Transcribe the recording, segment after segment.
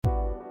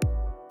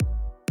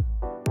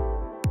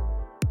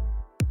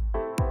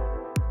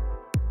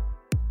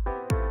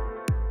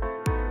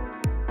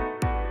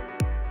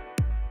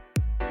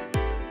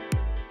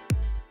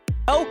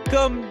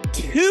welcome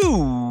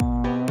to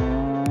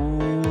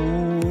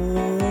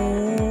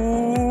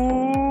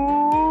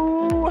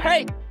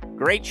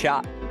Great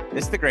Shot.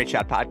 This is the Great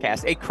Shot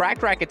Podcast, a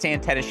Cracked Racquets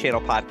and Tennis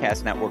Channel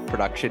Podcast Network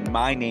production.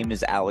 My name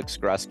is Alex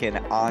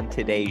Gruskin. On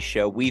today's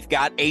show, we've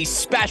got a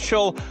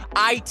special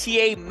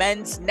ITA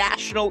Men's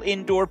National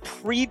Indoor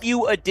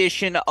Preview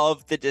edition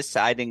of The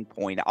Deciding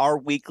Point, our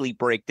weekly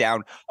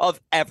breakdown of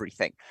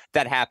everything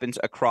that happens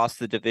across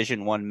the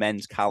Division I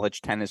men's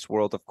college tennis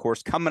world. Of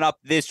course, coming up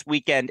this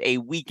weekend, a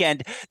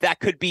weekend that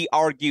could be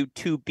argued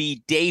to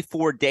be day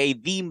for day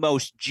the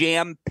most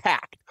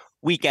jam-packed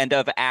weekend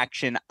of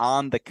action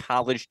on the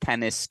college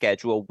tennis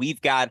schedule.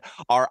 We've got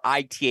our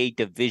ITA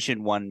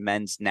Division I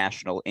Men's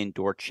National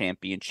Indoor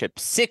Championship.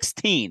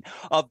 16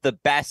 of the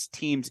best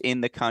teams in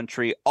the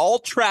country, all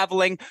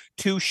traveling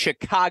to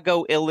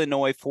Chicago,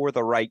 Illinois for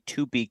the right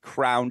to be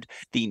crowned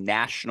the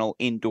National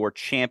Indoor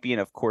Champion.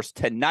 Of course,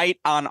 tonight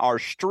on our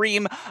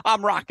stream,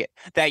 I'm rocking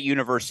that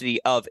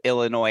University of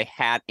Illinois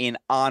hat in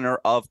honor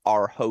of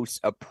our hosts.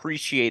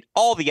 Appreciate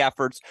all the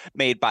efforts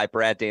made by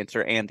Brad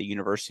Dancer and the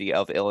University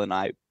of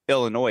Illinois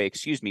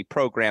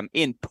program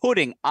in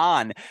putting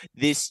on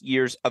this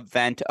year's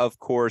event. Of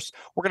course,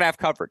 we're going to have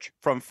coverage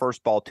from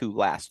first ball to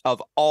last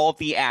of all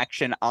the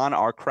action on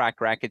our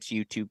Cracked Racquets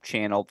YouTube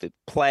channel. The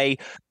play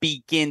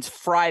begins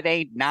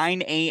Friday,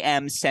 9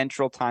 a.m.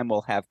 Central Time.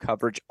 We'll have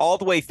coverage all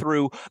the way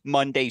through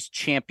Monday's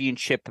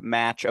championship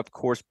match. Of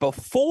course,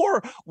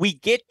 before we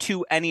get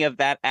to any of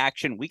that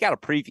action, we got to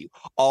preview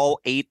all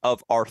 8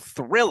 of our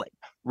thrilling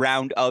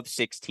round of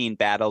 16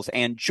 battles.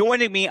 And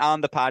joining me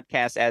on the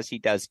podcast, as he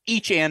does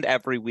each and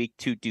every week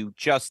to do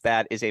just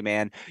that, is a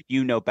man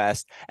you know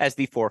best as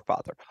the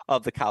forefather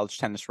of the college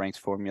tennis ranks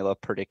formula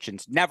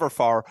predictions, never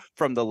far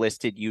from the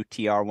listed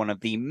UTR, one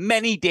of the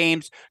many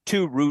dames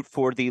to root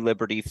for the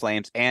Liberty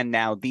Flames, and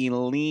now the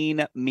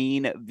lean,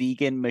 mean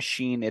vegan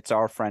machine. It's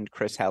our friend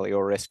Chris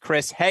Halioris.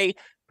 Chris, hey.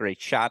 Great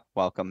Shot.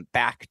 Welcome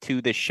back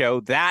to the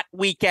show. That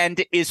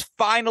weekend is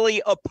finally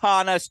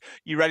upon us.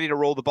 You ready to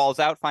roll the balls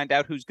out, find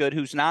out who's good,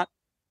 who's not?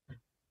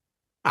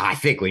 I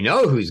think we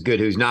know who's good,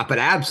 who's not, but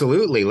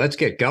absolutely. Let's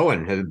get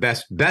going.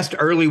 The best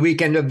early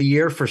weekend of the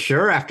year for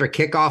sure. After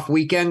kickoff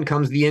weekend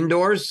comes the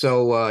indoors.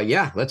 So,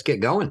 let's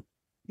get going.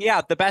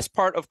 Yeah, the best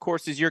part, of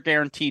course, is you're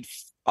guaranteed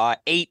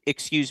 8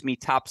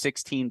 top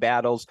 16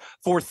 battles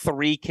for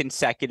 3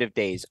 consecutive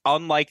days.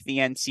 Unlike the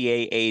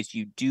NCAAs,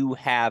 you do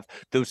have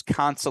those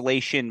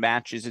consolation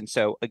matches. And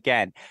so,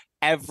 again,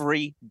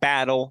 every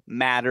battle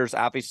matters.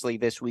 Obviously,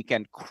 this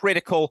weekend,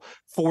 critical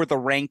for the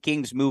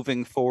rankings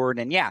moving forward.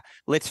 And yeah,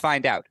 let's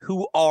find out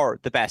who are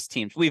the best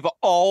teams. We've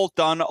all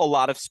done a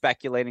lot of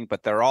speculating,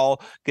 but they're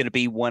all going to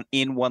be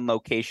in one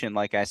location.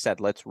 Like I said,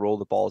 let's roll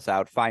the balls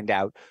out, find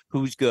out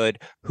who's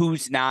good,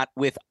 who's not.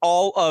 With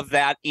all of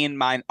that in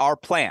mind, our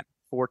plan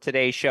for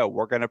today's show,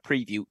 we're going to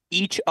preview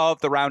each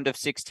of the round of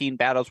 16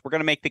 battles. We're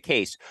going to make the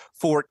case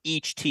for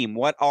each team.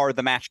 What are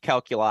the match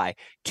calculi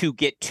to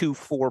get to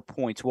 4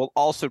 points? We'll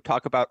also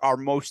talk about our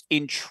most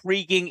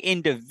intriguing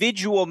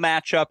individual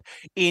matchup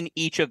in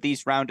each of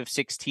these round of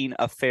 16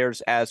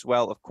 affairs as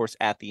well. Of course,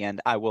 at the end,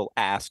 I will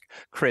ask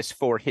Chris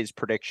for his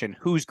prediction.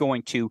 Who's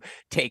going to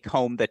take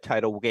home the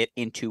title? We'll get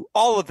into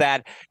all of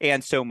that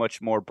and so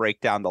much more, break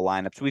down the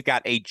lineups. We've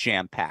got a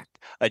jam-packed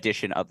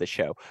edition of the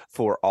show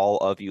for all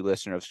of you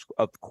listeners.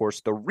 Of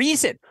course, the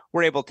reason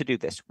we're able to do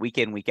this week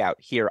in, week out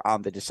here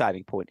on The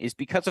Deciding Point is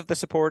because of the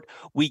support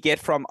we get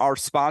from our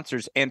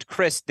sponsors. And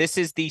Chris, this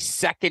is the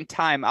second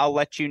time I'll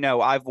let you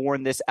know I've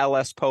worn this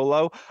LS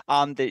Polo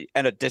on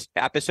an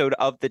episode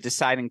of The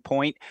Deciding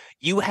Point.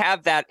 You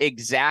have that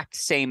exact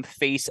same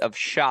face of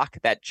shock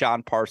that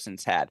John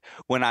Parsons had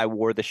when I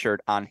wore the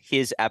shirt on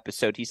his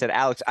episode. He said,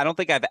 Alex, I don't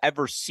think I've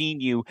ever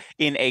seen you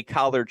in a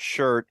collared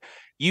shirt.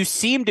 You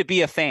seem to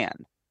be a fan.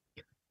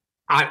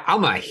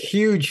 I'm a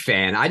huge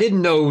fan. I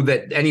didn't know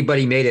that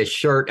anybody made a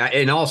shirt.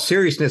 In all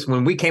seriousness,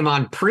 when we came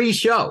on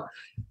pre-show,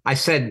 I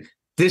said,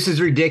 this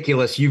is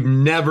ridiculous. You've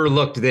never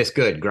looked this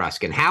good,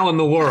 Gruskin. How in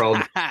the world?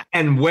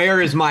 And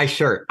where is my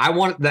shirt? I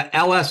want the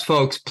LS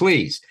folks,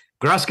 please.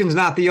 Gruskin's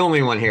not the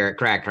only one here at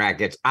Cracked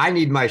Racquets. I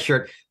need my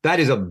shirt. That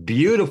is a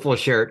beautiful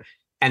shirt.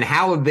 And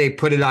how have they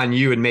put it on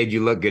you and made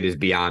you look good is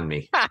beyond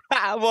me.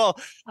 Well,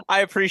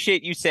 I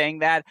appreciate you saying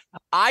that.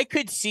 I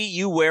could see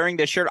you wearing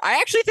this shirt. I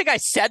actually think I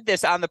said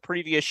this on the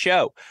previous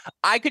show.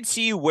 I could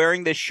see you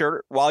wearing this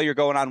shirt while you're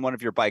going on one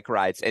of your bike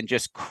rides and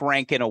just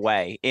cranking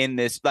away in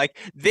this. Like,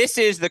 this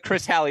is the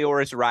Chris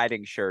Halioris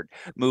riding shirt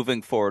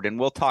moving forward. And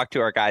we'll talk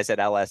to our guys at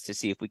LS to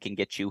see if we can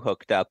get you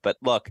hooked up. But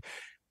look,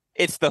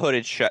 it's the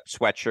hooded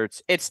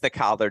sweatshirts, it's the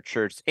collared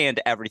shirts,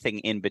 and everything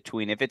in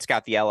between. If it's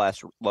got the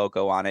LS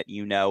logo on it,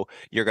 you know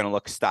you're going to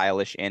look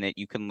stylish in it.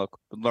 You can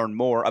learn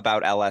more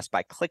about LS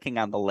by clicking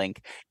on the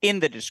link in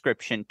the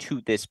description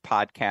to this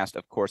podcast.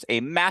 Of course, a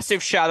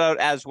massive shout out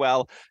as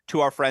well to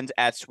our friends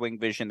at Swing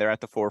Vision. They're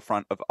at the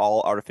forefront of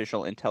all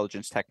artificial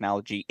intelligence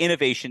technology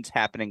innovations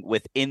happening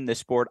within the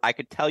sport. I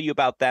could tell you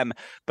about them,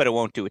 but it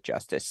won't do it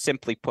justice.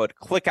 Simply put,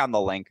 click on the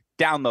link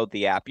download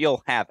the app.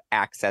 You'll have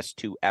access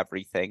to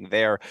everything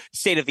there.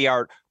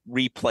 State-of-the-art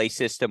replay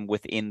system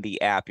within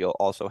the app. You'll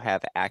also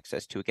have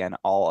access to, again,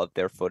 all of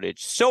their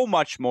footage. So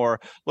much more.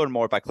 Learn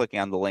more by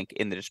clicking on the link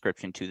in the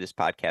description to this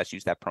podcast.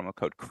 Use that promo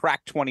code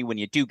CRACK20 when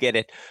you do get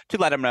it to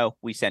let them know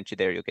we sent you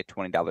there. You'll get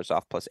 $20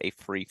 off plus a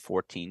free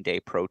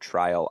 14-day pro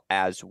trial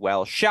as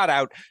well. Shout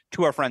out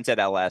to our friends at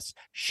LS.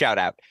 Shout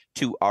out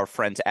to our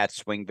friends at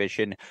Swing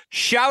Vision.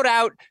 Shout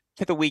out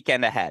to the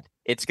weekend ahead.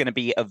 It's going to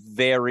be a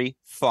very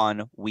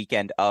fun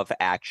weekend of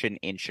action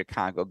in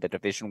Chicago. The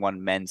Division I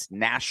Men's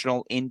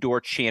National Indoor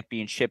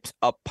Championships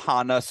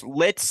upon us.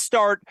 Let's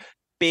start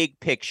big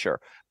picture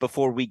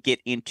before we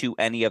get into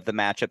any of the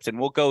matchups, and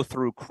we'll go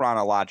through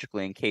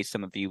chronologically in case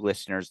some of you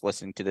listeners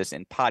listening to this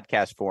in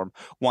podcast form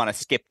want to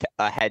skip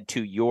ahead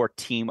to your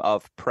team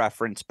of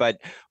preference. But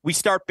we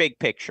start big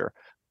picture.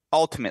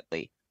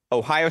 Ultimately,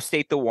 Ohio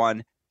State the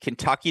 1,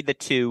 Kentucky the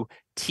 2,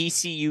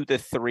 TCU the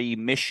 3,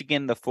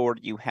 Michigan the 4.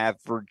 You have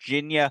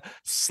Virginia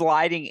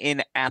sliding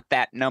in at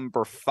that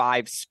number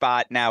 5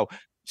 spot. Now,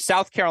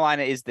 South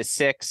Carolina is the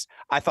 6.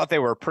 I thought they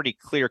were a pretty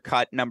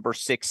clear-cut number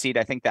 6 seed.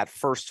 I think that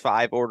first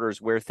 5 order is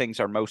where things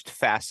are most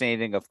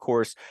fascinating. Of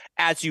course,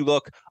 as you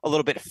look a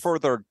little bit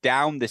further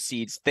down the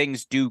seeds,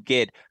 things do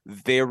get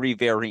very,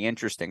 very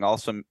interesting.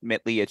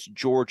 Ultimately, it's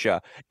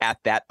Georgia at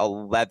that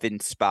 11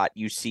 spot.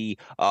 You see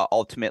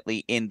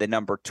ultimately in the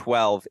number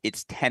 12,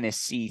 it's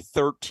Tennessee.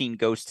 13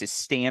 goes to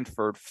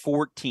Stanford.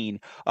 14,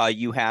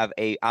 you have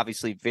a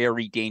obviously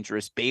very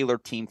dangerous Baylor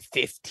team.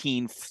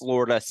 15,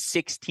 Florida.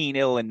 16,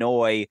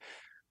 Illinois.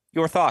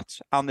 Your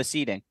thoughts on the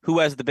seeding? Who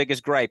has the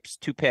biggest gripes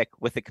to pick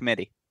with the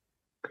committee?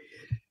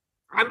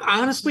 I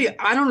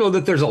don't know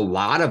that there's a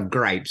lot of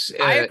gripes.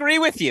 I agree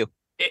with you.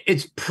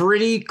 It's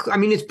pretty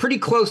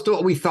close to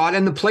what we thought.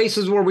 And the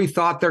places where we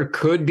thought there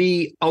could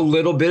be a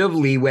little bit of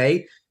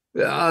leeway,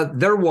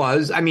 there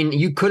was.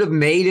 You could have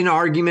made an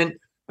argument.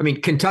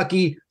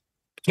 Kentucky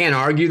can't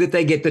argue that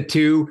they get the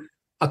 2.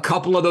 A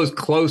couple of those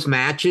close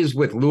matches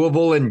with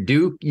Louisville and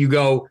Duke, you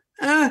go,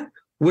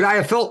 would I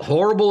have felt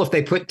horrible if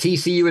they put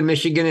TCU and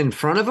Michigan in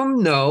front of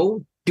them?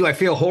 No. Do I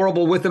feel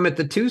horrible with them at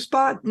the 2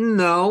 spot?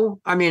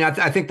 No.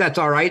 I think that's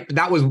all right.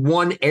 That was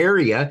one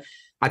area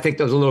I think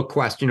that was a little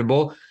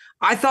questionable.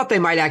 I thought they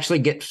might actually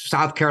get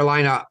South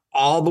Carolina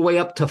all the way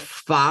up to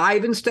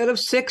 5 instead of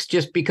 6,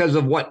 just because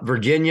of what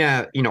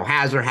Virginia,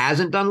 has or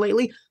hasn't done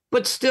lately.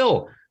 But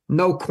still,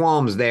 no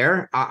qualms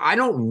there. I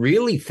don't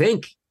really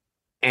think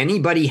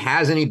anybody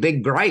has any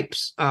big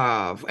gripes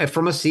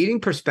from a seeding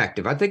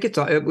perspective. I think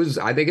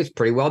it's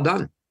pretty well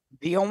done.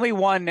 The only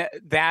one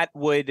that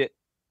would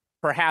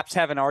perhaps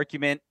have an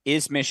argument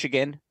is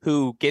Michigan,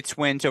 who gets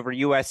wins over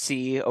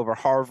USC, over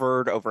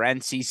Harvard, over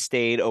NC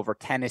State, over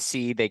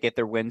Tennessee. They get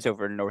their wins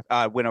over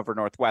win over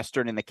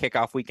Northwestern in the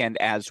kickoff weekend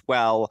as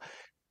well.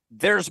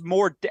 There's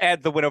more,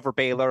 add the win over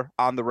Baylor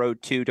on the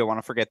road too. Don't want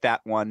to forget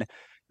that one.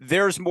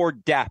 There's more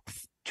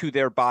depth to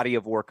their body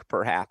of work,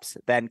 perhaps,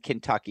 than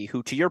Kentucky,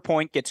 who, to your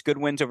point, gets good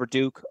wins over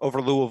Duke,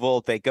 over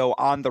Louisville. They go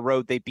on the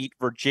road. They beat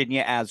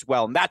Virginia as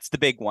well. And that's the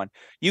big one.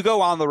 You go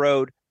on the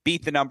road,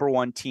 beat the number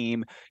 1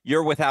 team.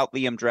 You're without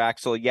Liam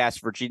Draxel. Yes,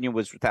 Virginia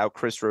was without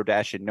Chris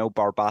Rodesh and no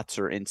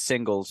Barbatzer in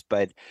singles,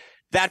 but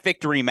that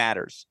victory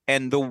matters.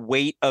 And the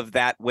weight of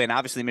that win,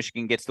 obviously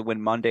Michigan gets the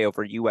win Monday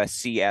over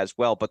USC as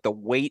well, but the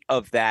weight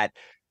of that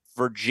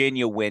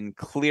Virginia win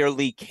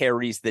clearly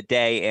carries the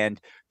day. And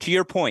to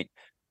your point,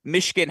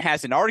 Michigan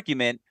has an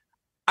argument.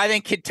 I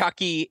think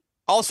Kentucky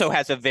also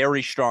has a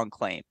very strong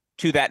claim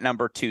to that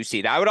number 2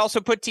 seed. I would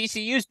also put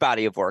TCU's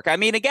body of work.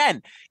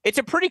 Again, it's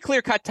a pretty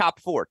clear-cut top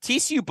 4.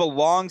 TCU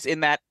belongs in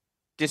that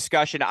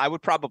discussion. I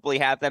would probably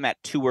have them at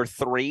 2 or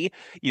 3,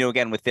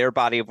 again, with their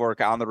body of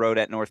work on the road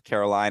at North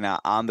Carolina,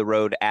 on the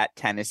road at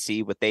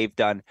Tennessee, what they've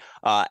done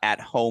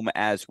at home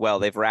as well.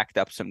 They've racked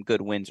up some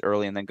good wins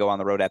early and then go on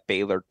the road at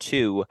Baylor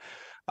too.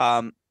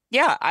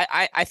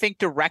 I think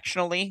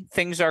directionally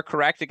things are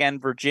correct. Again,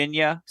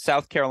 Virginia,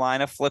 South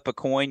Carolina, flip a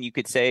coin. You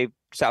could say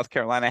South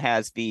Carolina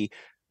has the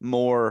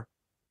more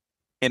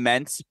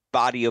immense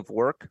body of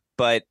work,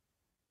 but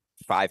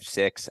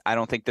 5-6, I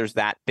don't think there's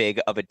that big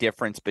of a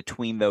difference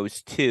between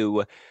those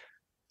two.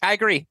 I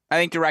agree. I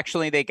think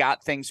directionally they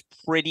got things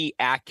pretty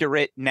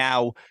accurate.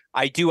 Now,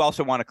 I do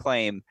also want to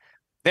claim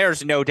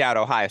there's no doubt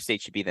Ohio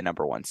State should be the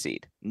number 1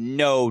 seed.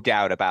 No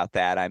doubt about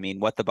that.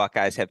 What the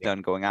Buckeyes have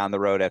done going on the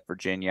road at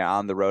Virginia,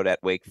 on the road at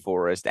Wake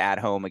Forest, at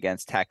home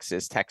against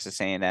Texas, Texas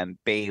A&M,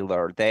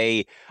 Baylor,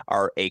 they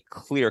are a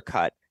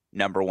clear-cut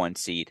number 1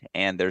 seed,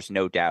 and there's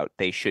no doubt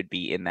they should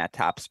be in that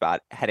top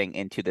spot heading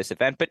into this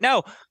event. But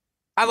no,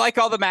 I like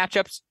all the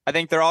matchups. I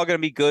think they're all going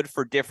to be good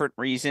for different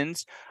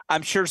reasons.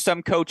 I'm sure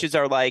some coaches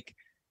are like,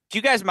 do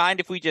you guys mind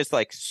if we just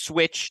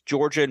switch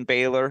Georgia and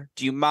Baylor?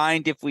 Do you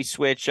mind if we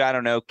switch,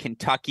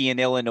 Kentucky and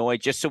Illinois,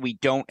 just so we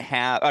don't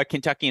have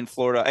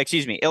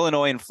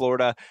Illinois and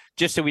Florida,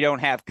 just so we don't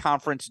have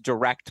conference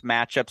direct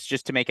matchups,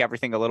 just to make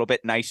everything a little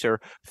bit nicer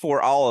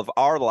for all of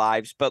our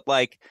lives? But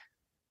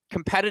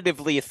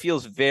competitively, it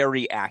feels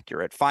very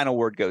accurate. Final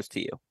word goes to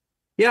you.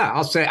 Yeah,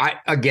 I'll say,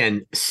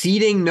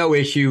 seeding, no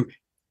issue.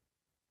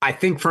 I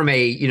think from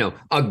a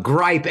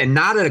gripe, and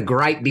not a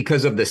gripe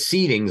because of the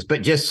seedings,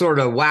 but just sort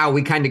of, wow,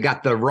 we kind of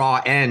got the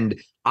raw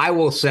end. I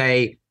will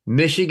say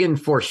Michigan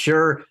for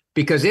sure,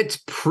 because it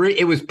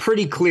was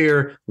pretty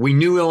clear. We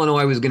knew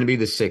Illinois was going to be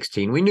the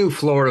 16. We knew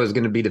Florida was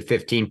going to be the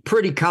 15.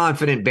 Pretty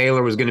confident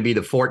Baylor was going to be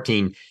the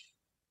 14.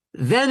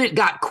 Then it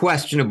got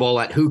questionable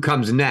at who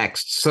comes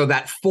next. So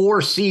that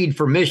 4 seed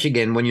for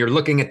Michigan, when you're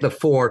looking at the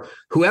 4,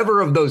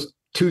 whoever of those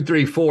 2,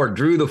 3, 4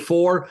 drew the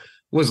 4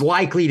 was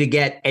likely to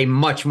get a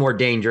much more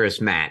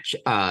dangerous match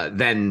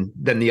than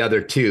the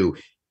other 2.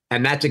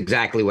 And that's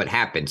exactly what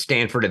happened.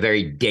 Stanford, a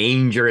very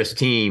dangerous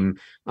team,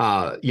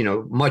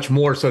 much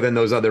more so than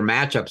those other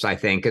matchups, I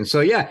think. And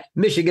so, yeah,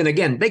 Michigan,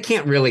 again, they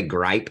can't really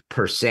gripe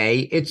per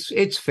se.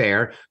 It's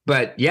fair.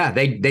 But, yeah,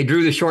 they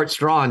drew the short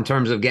straw in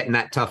terms of getting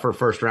that tougher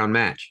first-round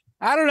match.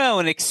 I don't know,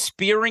 an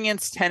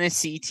experienced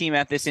Tennessee team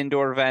at this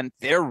indoor event,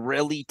 they're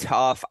really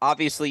tough.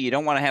 Obviously, you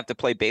don't want to have to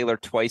play Baylor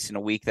twice in a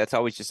week. That's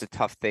always just a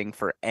tough thing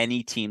for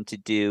any team to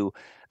do.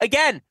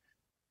 Again,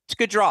 it's a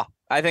good draw.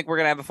 I think we're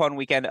going to have a fun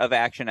weekend of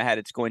action ahead.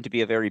 It's going to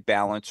be a very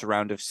balanced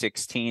round of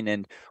 16.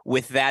 And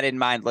with that in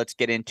mind, let's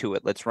get into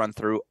it. Let's run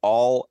through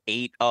all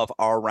 8 of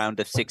our round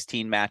of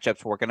 16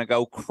 matchups. We're going to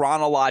go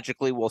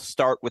chronologically. We'll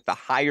start with the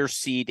higher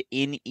seed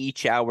in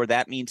each hour.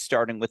 That means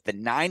starting with the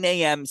 9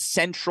 a.m.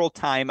 Central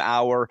Time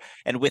hour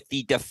and with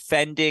the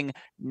defending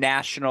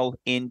national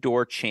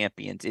indoor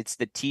champions. It's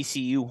the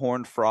TCU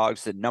Horned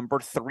Frogs, the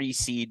number 3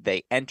 seed.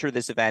 They enter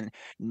this event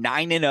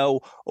 9-0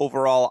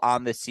 overall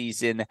on the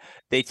season.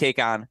 They take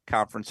on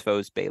conference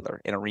foes Baylor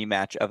in a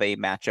rematch of a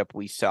matchup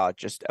we saw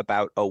just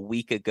about a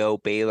week ago.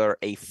 Baylor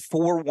a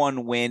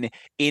 4-1 win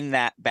in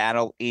that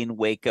battle in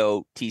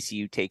Waco.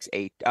 TCU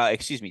a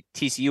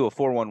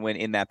 4-1 win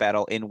in that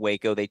battle in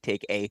Waco. They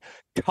take a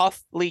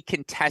toughly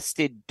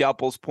contested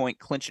doubles point,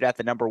 clinch it at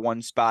the number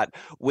 1 spot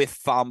with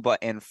Famba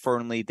and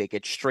Fernley. They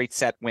get straight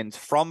set wins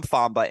from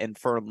Famba and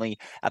Fernley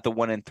at the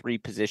 1 and 3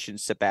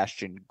 positions.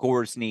 Sebastian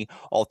Gorsny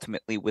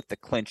ultimately with the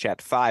clinch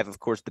at 5. Of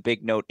course, the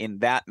big note in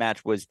that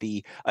match was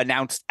the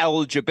announced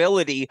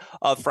eligibility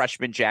of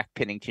freshman Jack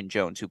Pennington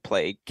Jones, who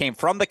came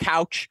from the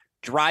couch,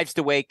 drives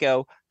to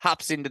Waco,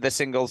 hops into the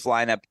singles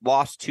lineup,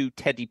 lost to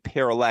Teddy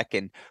Perilek.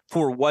 And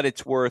for what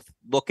it's worth,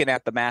 looking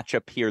at the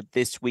matchup here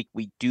this week,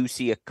 we do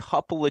see a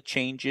couple of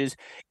changes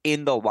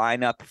in the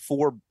lineup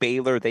for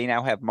Baylor. They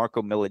now have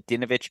Marko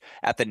Milutinovic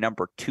at the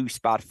number 2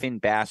 spot. Finn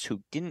Bass,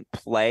 who didn't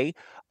play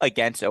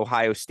against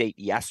Ohio State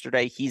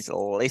yesterday, he's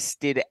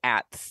listed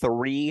at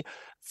 3.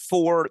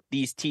 For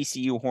these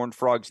TCU Horned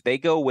Frogs, they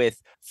go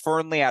with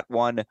Fernley at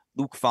 1,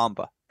 Luke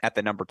Famba at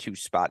the number 2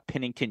 spot,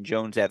 Pennington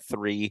Jones at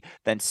 3,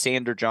 then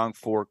Sander Jong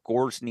 4,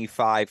 Gorsny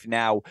 5.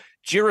 Now,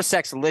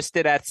 Jirasek's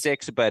listed at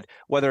 6, but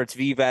whether it's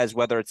Vivez,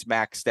 whether it's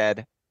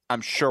Maxted, I'm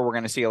sure we're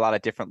going to see a lot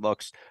of different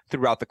looks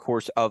throughout the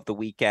course of the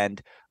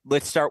weekend.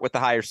 Let's start with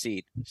the higher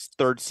seed,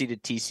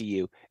 3rd-seeded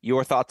TCU.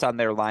 Your thoughts on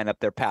their lineup,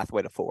 their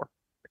pathway to 4?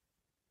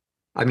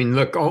 I mean,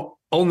 look,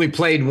 only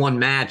played 1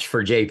 match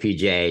for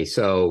JPJ.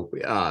 So,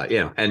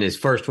 and his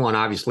first one,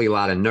 obviously a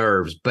lot of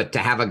nerves, but to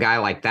have a guy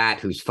like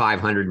that, who's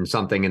 500 and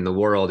something in the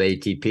world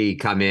ATP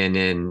come in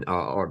and,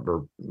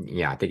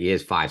 I think he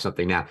is 5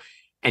 something now,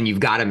 and you've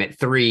got him at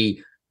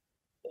 3,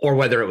 or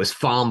whether it was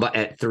Famba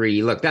at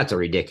 3, look, that's a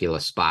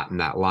ridiculous spot in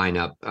that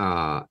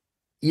lineup.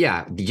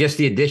 Just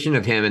the addition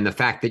of him and the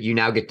fact that you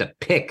now get to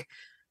pick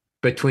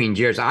between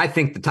Jers. I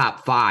think the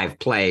top 5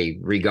 play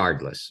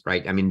regardless,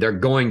 right? I mean, they're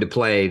going to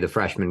play the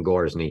freshman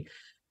Gorsny.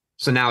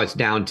 So now it's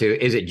down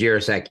to, is it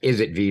Jirasek? Is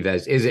it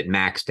Vivez? Is it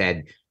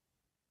Maxted?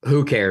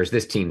 Who cares?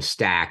 This team's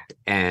stacked.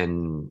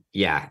 And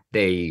yeah,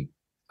 they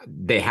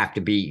have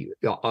to be,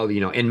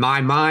 in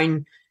my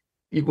mind,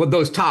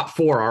 those top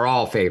 4 are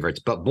all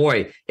favorites. But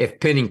boy, if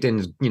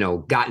Pennington's,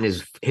 gotten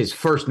his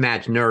first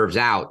match nerves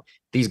out,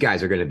 these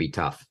guys are going to be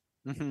tough.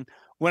 Mm-hmm.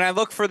 When I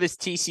look for this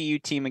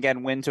TCU team,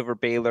 again, wins over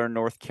Baylor,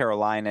 North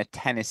Carolina,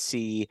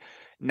 Tennessee,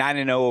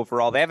 9-0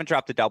 overall. They haven't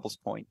dropped a doubles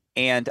point.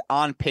 And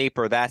on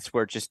paper, that's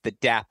where just the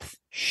depth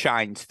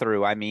shines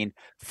through. I mean,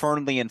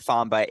 Fernley and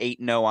Famba,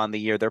 8-0 on the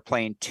year. They're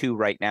playing 2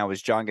 right now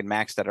as Jong and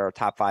Max that are a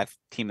top 5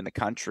 team in the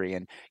country.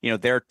 And,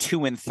 they're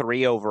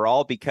 2-3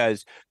 overall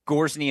because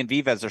Gorsny and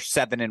Vivez are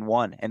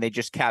 7-1. And they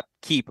just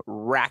keep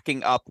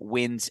racking up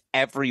wins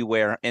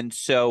everywhere. And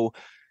so,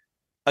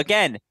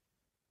 again,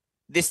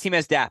 this team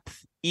has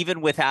depth.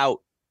 Even without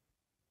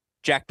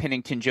Jack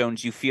Pennington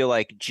Jones, you feel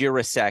like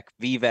Jirasek,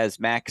 Vivez,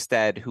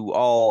 Maxted, who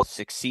all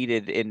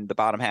succeeded in the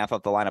bottom half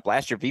of the lineup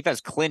last year.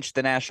 Vivez clinched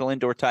the national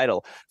indoor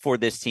title for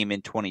this team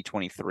in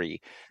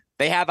 2023.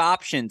 They have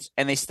options,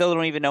 and they still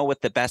don't even know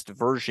what the best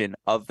version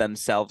of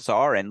themselves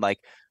are. And,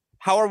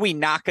 how are we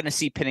not going to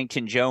see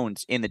Pennington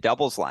Jones in the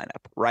doubles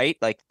lineup, right?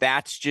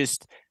 That's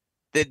just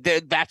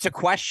that's a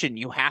question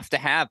you have to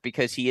have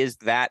because he is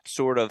that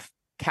sort of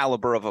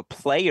caliber of a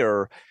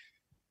player.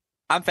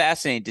 I'm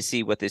fascinated to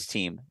see what this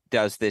team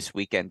does this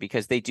weekend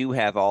because they do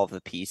have all of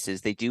the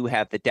pieces. They do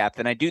have the depth.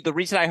 And the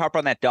reason I harp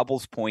on that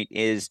doubles point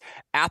is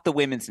at the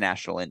women's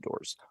national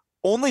indoors,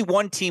 only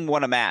one team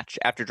won a match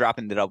after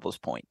dropping the doubles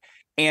point.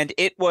 And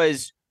it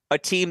was a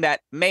team that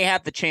may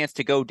have the chance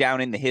to go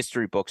down in the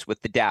history books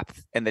with the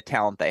depth and the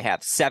talent they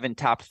have. 7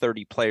 top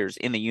 30 players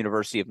in the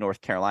University of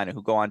North Carolina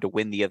who go on to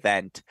win the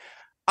event.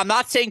 I'm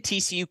not saying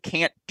TCU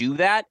can't do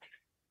that,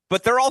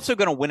 but they're also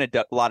going to win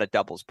a lot of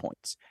doubles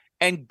points.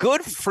 And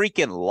good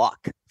freaking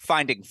luck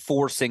finding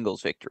 4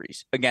 singles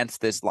victories against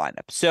this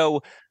lineup.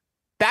 So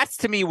that's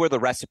to me where the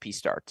recipe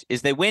starts,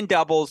 is they win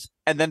doubles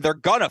and then they're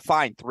going to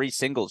find 3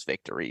 singles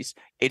victories.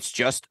 It's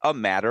just a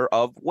matter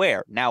of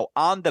where. Now,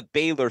 on the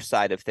Baylor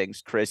side of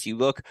things, Chris, you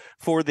look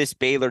for this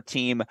Baylor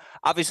team.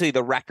 Obviously,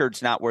 the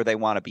record's not where they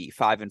want to be,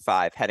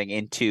 5-5 heading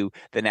into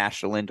the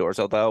national indoors,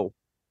 although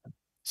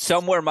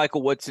somewhere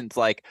Michael Woodson's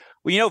like,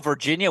 well,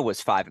 Virginia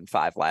was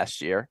 5-5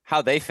 last year,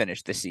 how they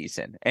finished the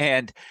season.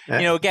 And,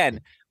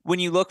 again, when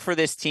you look for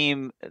this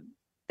team,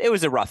 it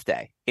was a rough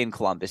day in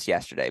Columbus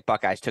yesterday.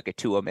 Buckeyes took it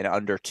to them in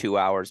under 2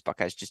 hours.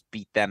 Buckeyes just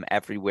beat them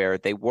everywhere.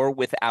 They were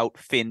without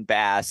Finn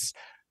Bass.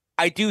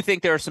 I do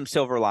think there are some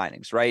silver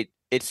linings, right?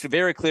 It's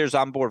very clear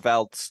Zambor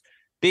Veltz,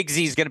 Big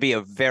Z is going to be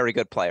a very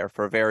good player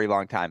for a very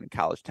long time in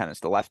college tennis.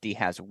 The lefty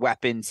has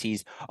weapons.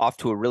 He's off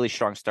to a really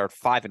strong start,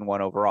 5-1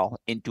 overall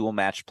in dual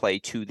match play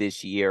to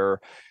this year.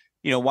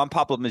 Juan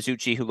Pablo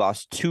Mizuchi, who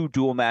lost 2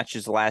 dual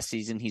matches last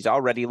season. He's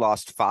already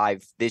lost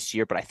 5 this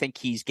year, but I think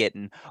he's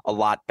getting a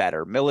lot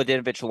better.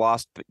 Milodinovic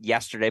lost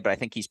yesterday, but I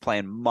think he's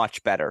playing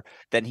much better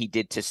than he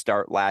did to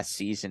start last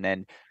season.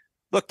 And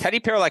look, Teddy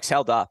Paralek's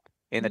held up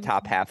in the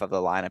top half of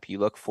the lineup. You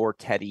look for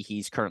Teddy,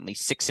 he's currently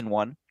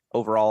 6-1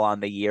 overall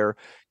on the year.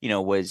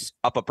 Was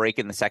up a break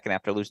in the second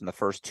after losing the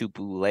first to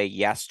Boulay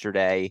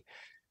yesterday.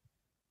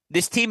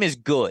 This team is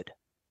good.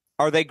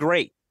 Are they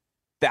great?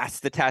 That's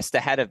the test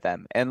ahead of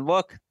them. And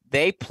look,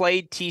 they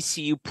played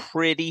TCU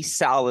pretty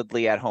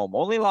solidly at home.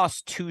 Only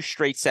lost 2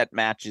 straight set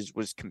matches,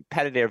 was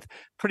competitive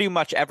pretty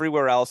much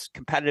everywhere else,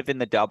 competitive in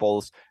the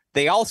doubles.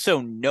 They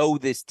also know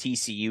this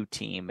TCU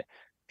team.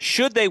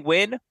 Should they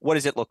win, what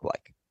does it look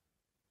like?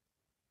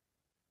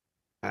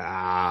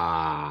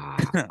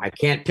 I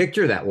can't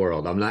picture that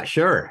world. I'm not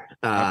sure.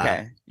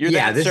 Okay. You're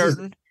that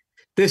certain?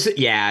 This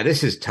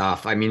is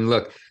tough. I mean,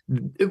 look,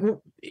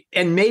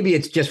 and maybe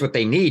it's just what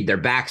they need. Their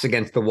backs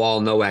against the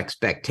wall, no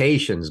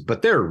expectations,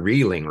 but they're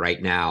reeling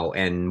right now.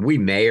 And we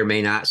may or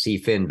may not see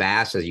Finn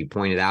Bass, as you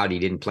pointed out. He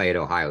didn't play at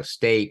Ohio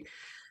State.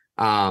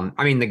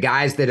 The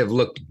guys that have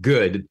looked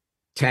good,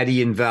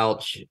 Teddy and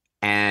Velch,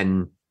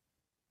 and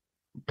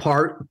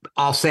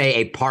I'll say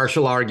a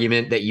partial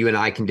argument that you and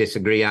I can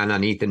disagree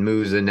on Ethan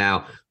Musa.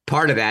 Now,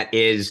 part of that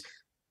is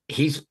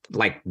he's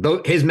like,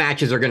 his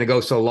matches are going to go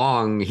so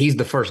long. He's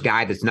the first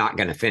guy that's not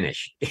going to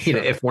finish. Sure.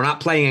 If we're not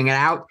playing it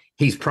out,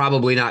 he's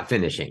probably not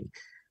finishing.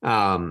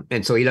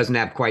 And so he doesn't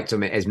have quite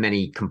as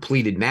many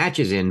completed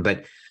matches in,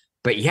 but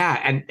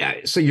yeah.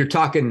 And so you're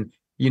talking,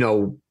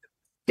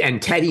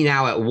 and Teddy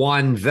now at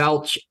 1,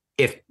 Velch,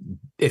 if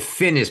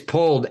Finn is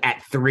pulled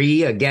at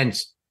 3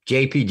 against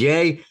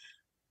JPJ,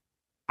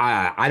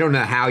 I don't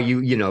know how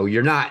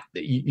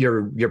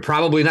you're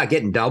probably not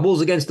getting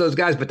doubles against those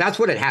guys, but that's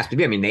what it has to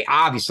be. I mean, they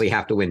obviously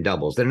have to win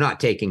doubles. They're not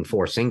taking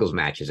 4 singles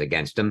matches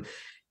against them.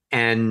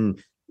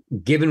 And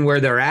given where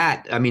they're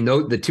at, I mean,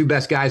 the 2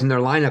 best guys in their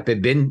lineup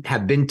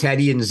have been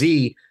Teddy and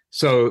Z.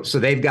 So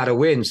they've got to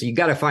win. So you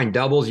got to find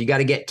doubles. You got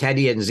to get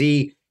Teddy and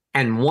Z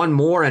and one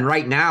more. And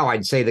right now,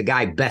 I'd say the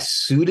guy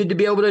best suited to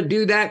be able to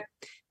do that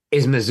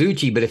is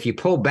Mizuchi. But if you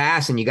pull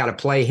Bass and you got to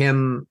play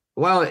him,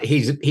 well,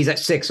 he's at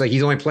 6, so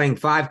he's only playing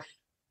 5.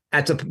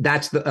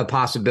 That's a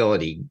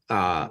possibility.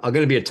 Going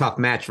to be a tough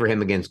match for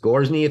him against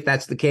Gorsny if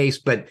that's the case.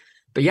 But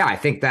yeah, I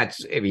think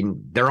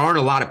there aren't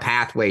a lot of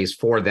pathways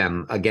for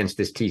them against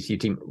this TCU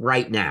team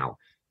right now.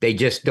 They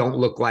just don't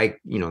look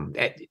like,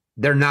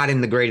 they're not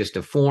in the greatest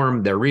of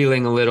form. They're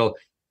reeling a little.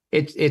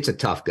 It's a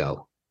tough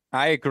go.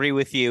 I agree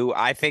with you.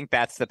 I think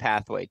that's the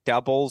pathway.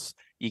 Doubles,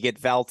 you get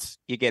Veltz,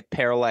 you get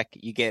Paralek,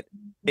 you get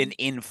an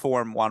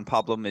in-form Juan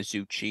Pablo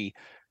Mizuchi.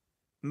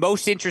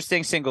 Most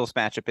interesting singles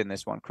matchup in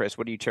this one, Chris.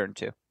 What do you turn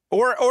to?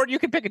 Or you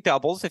can pick a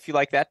doubles if you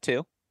like that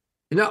too.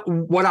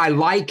 What I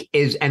like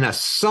is an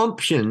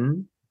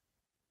assumption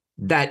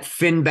that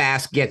Finn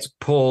Bass gets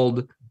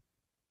pulled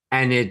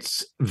and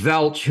it's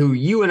Velch, who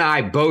you and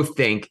I both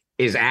think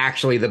is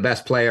actually the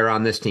best player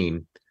on this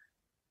team.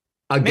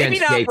 Maybe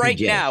not JPJ. Right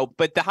now,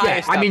 but the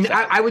highest.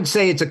 Yeah, I would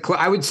say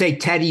I would say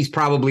Teddy's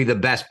probably the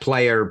best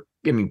player.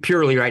 I mean,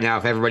 purely right now,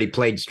 if everybody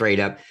played straight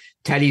up,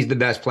 Teddy's the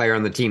best player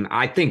on the team.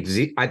 I think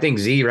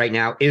Z right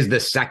now is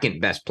the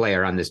second best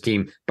player on this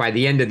team. By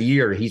the end of the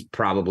year, he's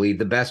probably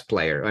the best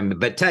player.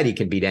 But Teddy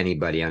can beat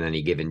anybody on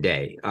any given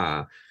day.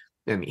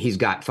 He's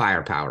got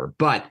firepower.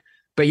 But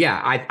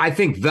yeah, I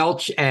think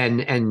Velch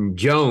and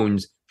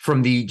Jones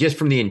from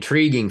the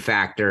intriguing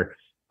factor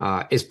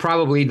is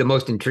probably the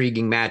most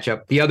intriguing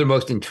matchup. The other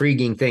most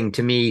intriguing thing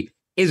to me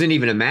isn't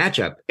even a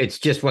matchup. It's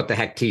just what the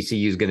heck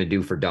TCU is going to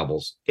do for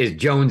doubles. Is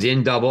Jones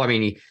in double? I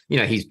mean,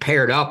 he's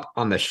paired up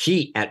on the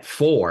sheet at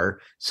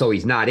 4, so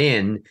he's not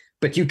in,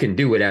 but you can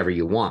do whatever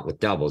you want with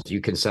doubles. You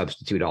can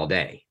substitute all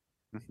day.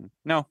 Mm-hmm.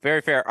 No,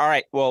 very fair. All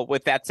right. Well,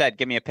 with that said,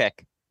 give me a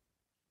pick.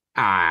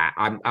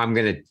 I'm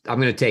going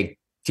to take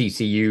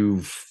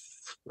TCU.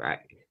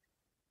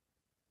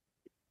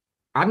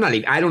 I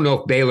don't know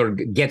if Baylor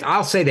gets,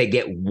 I'll say they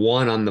get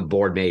one on the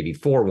board, maybe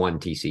 4-1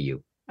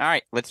 TCU. All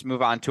right, let's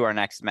move on to our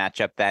next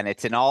matchup then.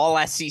 It's an all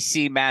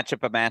SEC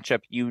matchup, a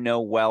matchup you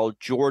know well.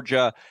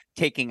 Georgia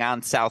taking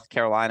on South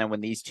Carolina.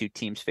 When these two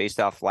teams faced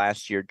off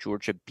last year,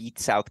 Georgia beat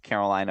South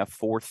Carolina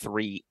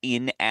 4-3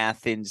 in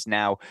Athens.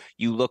 Now,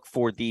 you look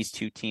for these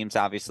two teams.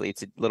 Obviously,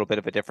 it's a little bit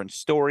of a different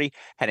story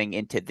heading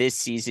into this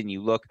season.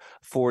 You look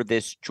for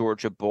this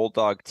Georgia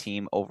Bulldog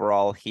team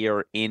overall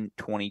here in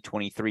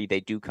 2023. They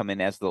do come in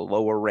as the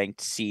lower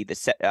ranked seed,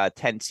 the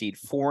 10 seed,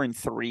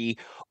 4-3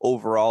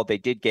 overall. They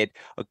did get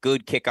a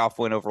good kickoff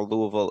win over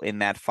Louisville in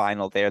that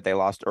final there. They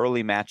lost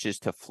early matches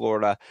to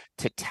Florida,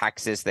 to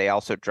Texas. They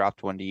also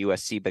dropped one to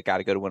USC, but got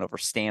to go to win over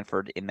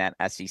Stanford in that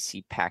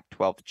SEC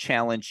Pac-12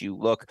 challenge. You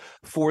look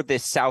for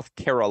this South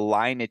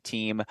Carolina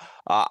team.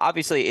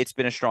 Obviously, it's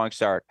been a strong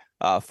start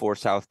for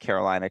South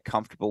Carolina.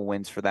 Comfortable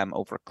wins for them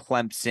over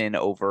Clemson,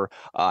 over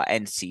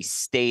NC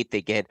State.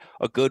 They get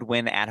a good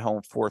win at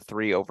home,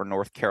 4-3 over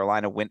North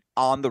Carolina. Went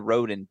on the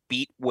road and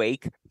beat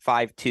Wake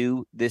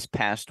 5-2 this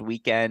past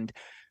weekend.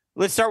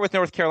 Let's start with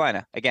North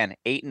Carolina. Again,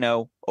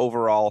 8-0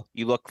 overall.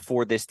 You look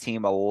for this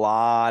team, a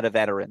lot of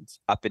veterans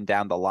up and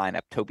down the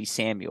lineup. Toby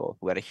Samuel,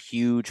 who had a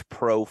huge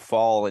pro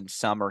fall in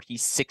summer.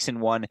 He's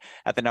 6-1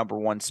 at the number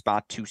 1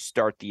 spot to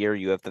start the year.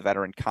 You have the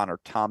veteran Connor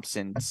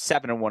Thompson,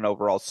 7-1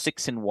 overall,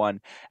 6-1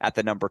 at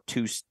the number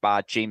 2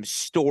 spot. James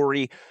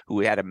Story, who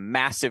had a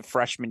massive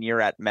freshman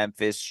year at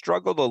Memphis,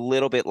 struggled a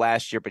little bit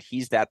last year, but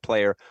he's that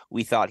player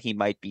we thought he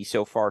might be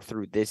so far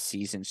through this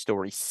season.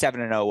 Story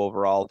 7-0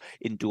 overall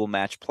in dual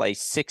match play,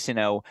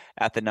 6-0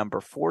 at the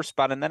number 4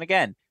 spot. And then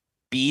again,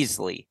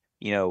 Beasley,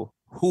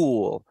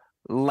 Houle,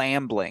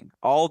 Lambling,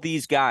 all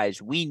these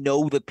guys, we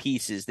know the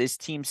pieces. This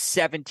team's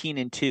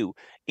 17-2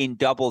 in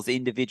doubles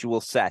individual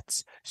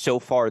sets so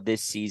far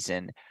this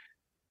season.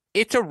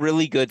 It's a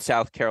really good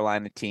South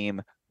Carolina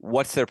team.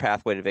 What's their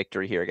pathway to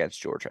victory here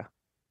against Georgia?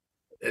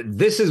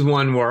 This is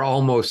one where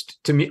almost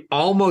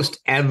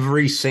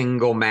every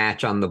single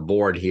match on the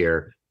board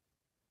here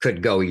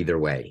could go either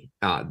way.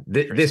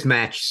 This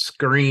match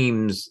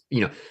screams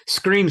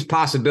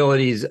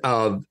possibilities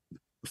of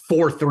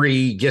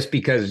 4-3 just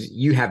because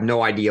you have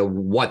no idea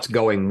what's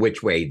going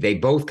which way. They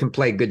both can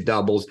play good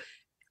doubles.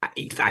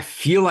 I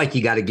feel like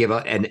you got to give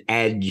an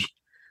edge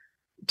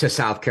to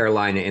South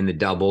Carolina in the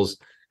doubles.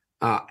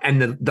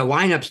 And the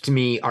lineups to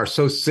me are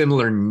so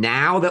similar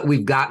now that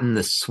we've gotten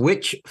the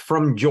switch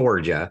from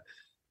Georgia,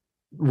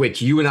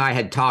 which you and I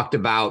had talked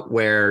about,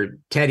 where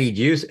Teddy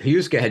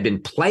Huska had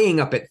been playing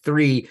up at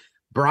 3,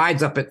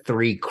 Bride's up at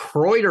 3,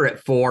 Kreuter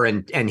at 4,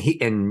 and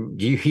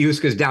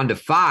Huska's down to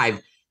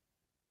 5.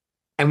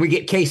 And we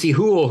get Casey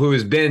Houle, who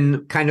has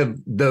been kind of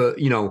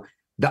the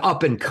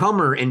up and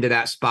comer into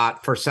that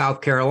spot for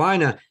South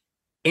Carolina.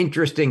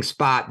 Interesting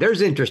spot.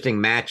 There's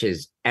interesting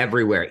matches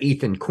everywhere.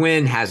 Ethan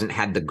Quinn hasn't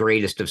had the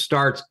greatest of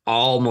starts,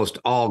 almost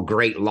all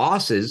great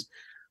losses,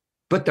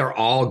 but they're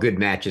all good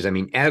matches. I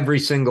mean, every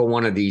single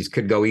one of these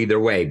could go either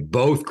way.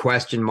 Both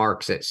question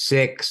marks at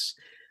 6.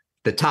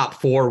 The top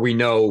 4 we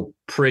know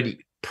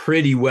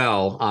pretty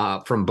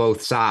well from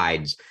both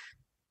sides.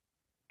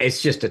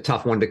 It's just a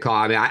tough one to call.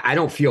 I mean, I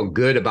don't feel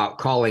good about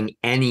calling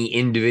any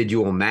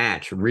individual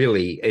match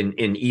really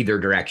in either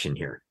direction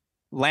here.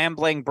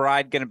 Lambling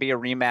Bride going to be a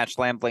rematch.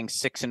 Lambling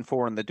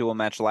 6-4 in the dual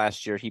match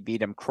last year. He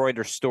beat him.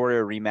 Kreuter Story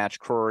a rematch.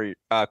 Kreuter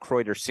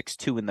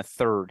 6-2 in the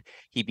third.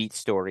 He beat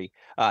Story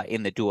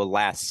in the dual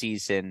last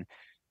season.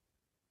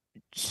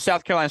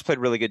 South Carolina's played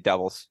really good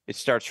doubles. It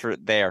starts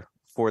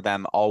for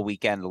them all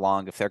weekend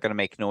long. If they're going to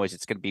make noise,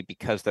 it's going to be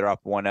because they're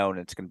up 1-0, and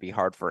it's going to be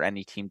hard for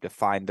any team to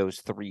find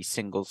those 3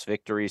 singles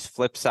victories.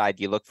 Flip side,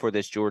 you look for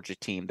this Georgia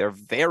team. They're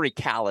very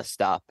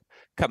calloused up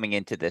coming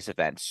into this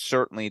event.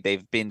 Certainly,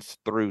 they've been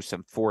through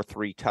some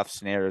 4-3 tough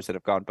scenarios that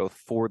have gone both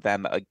for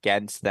them,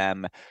 against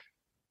them.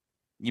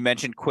 You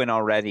mentioned Quinn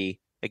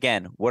already.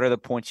 Again, what are the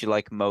points you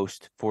like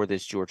most for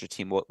this Georgia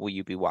team? What will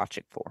you be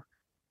watching for?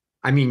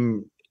 I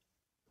mean,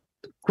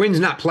 Quinn's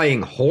not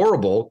playing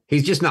horrible.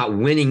 He's just not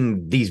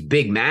winning these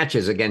big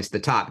matches against the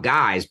top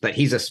guys, but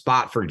he's a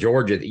spot for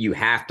Georgia that you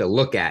have to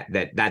look at.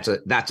 That's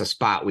a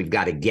spot we've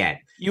got to get.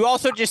 You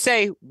also just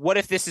say, what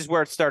if this is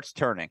where it starts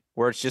turning,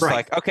 where it's just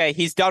like, okay,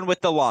 he's done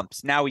with the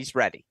lumps. Now he's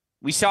ready.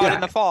 We saw it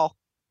in the fall.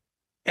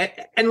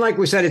 And like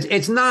we said,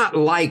 it's not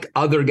like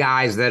other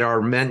guys that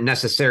are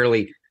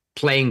necessarily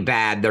playing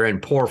bad. They're in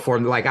poor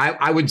form. Like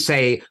I would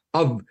say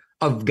of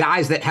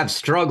guys that have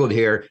struggled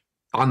here,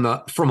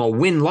 from a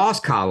win-loss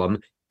column,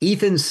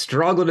 Ethan's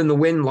struggled in the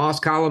win-loss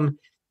column.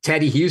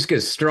 Teddy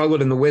Huska's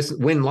struggled in the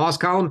win-loss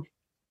column.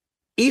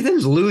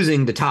 Ethan's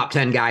losing the top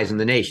 10 guys in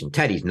the nation.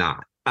 Teddy's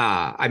not.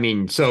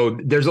 So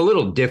there's a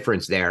little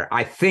difference there.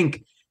 I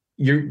think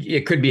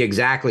it could be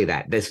exactly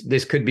that.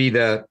 This could be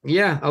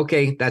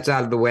that's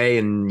out of the way,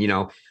 and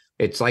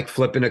it's like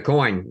flipping a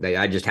coin.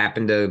 I just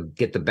happened to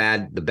get the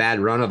bad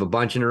run of a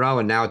bunch in a row,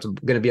 and now it's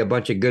going to be a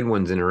bunch of good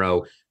ones in a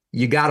row.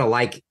 You got to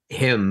like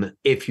him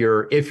if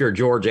you're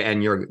Georgia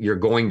and you're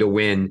going to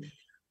win.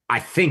 I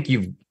think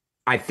you've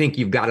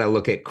got to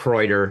look at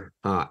Kreuter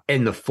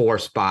in the 4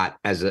 spot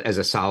as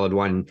a solid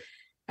one.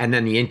 And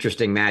then the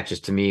interesting matches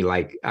to me,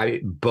 like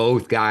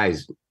both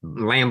guys,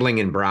 Lambling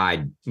and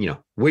Bride,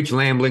 which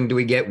Lambling do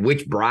we get?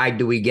 Which Bride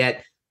do we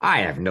get?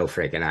 I have no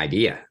freaking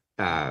idea.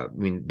 I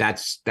mean,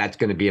 that's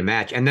going to be a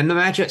match. And then the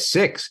match at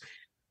 6,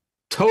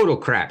 total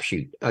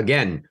crapshoot.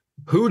 Again,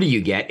 who do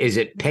you get? Is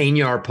it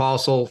Pena or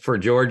Paulsell for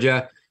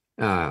Georgia?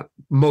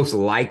 Most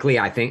likely,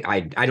 I think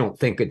I don't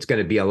think it's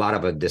going to be a lot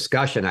of a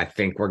discussion. I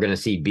think we're going to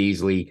see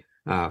Beasley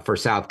for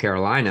South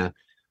Carolina.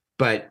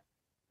 But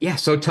yeah,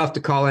 so tough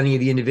to call any of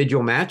the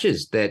individual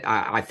matches that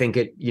I think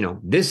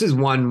this is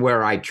one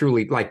where I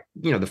truly like,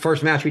 the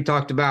first match we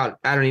talked about,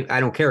 I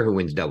don't care who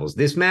wins doubles.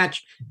 This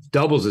match,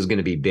 doubles is going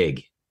to be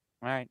big.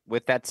 All right.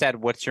 With that said,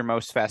 what's your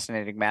most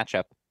fascinating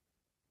matchup?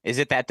 Is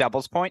it that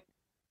doubles point?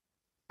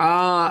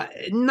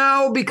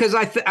 No, because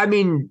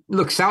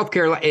look, South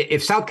Carolina,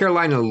 if South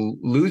Carolina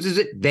loses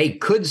it, they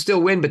could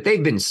still win, but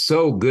they've been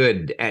so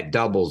good at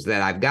doubles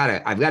that I've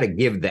got to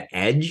give the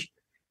edge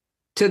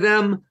to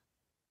them.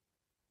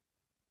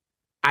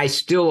 I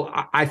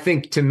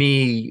think to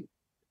me,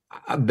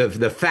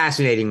 the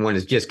fascinating one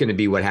is just going to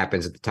be what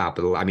happens at the top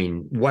of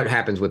what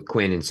happens with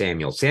Quinn and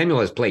Samuel.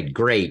 Samuel has played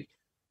great.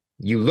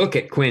 You look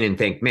at Quinn and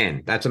think,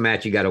 man, that's a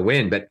match you got to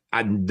win, but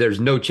there's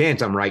no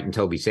chance I'm writing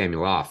Toby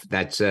Samuel off.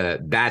 That's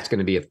going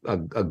to be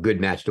a good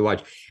match to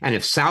watch. And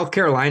if South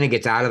Carolina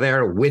gets out of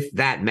there with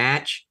that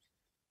match,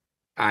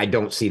 I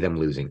don't see them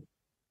losing.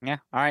 Yeah.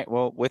 All right.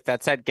 Well, with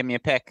that said, give me a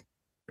pick.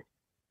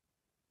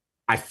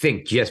 I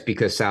think just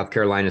because South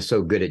Carolina is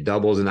so good at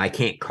doubles and I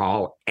can't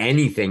call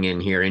anything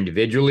in here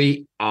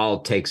individually,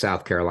 I'll take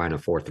South Carolina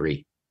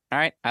 4-3. All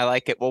right. I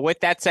like it. Well, with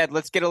that said,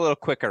 let's get a little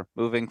quicker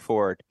moving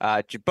forward.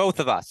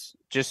 Both of us,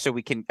 just so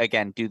we can,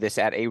 again, do this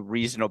at a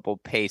reasonable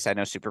pace. I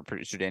know super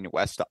producer Daniel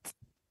West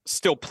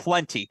still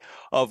plenty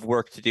of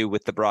work to do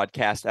with the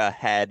broadcast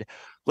ahead.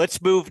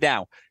 Let's move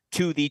now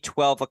to the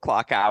 12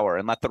 o'clock hour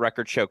and let the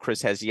record show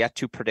Chris has yet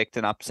to predict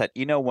an upset.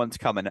 One's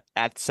coming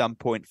at some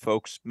point,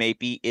 folks.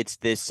 Maybe it's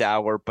this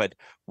hour, but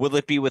will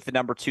it be with the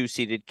number 2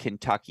 seeded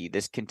Kentucky?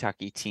 This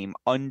Kentucky team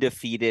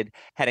undefeated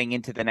heading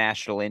into the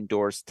national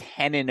indoors,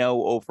 10-0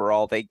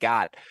 overall. They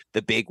got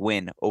the big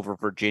win over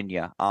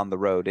Virginia on the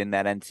road in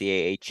that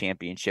NCAA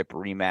championship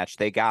rematch.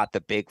 They got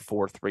the big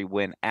 4-3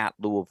 win at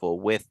Louisville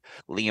with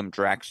Liam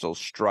Drexel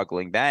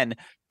struggling. Then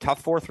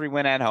tough 4-3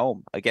 win at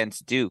home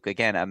against Duke.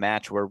 Again, a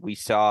match where we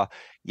saw,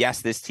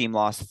 yes, this team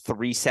lost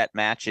 3 set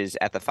matches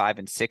at the 5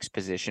 and 6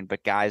 position,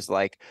 but guys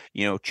like,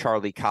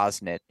 Charlie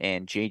Kosnet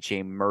and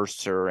JJ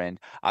Mercer and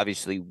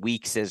obviously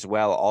Weeks as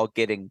well, all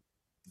getting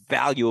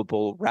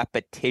valuable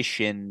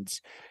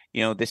repetitions.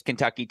 This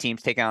Kentucky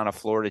team's taking on a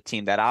Florida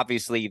team that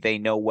obviously they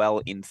know well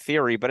in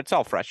theory, but it's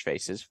all fresh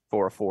faces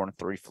for a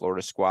 4-3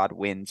 Florida squad.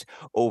 Wins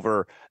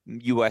over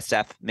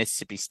USF,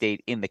 Mississippi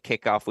State in the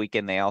kickoff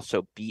weekend. They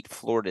also beat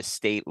Florida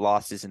State,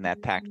 losses in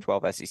that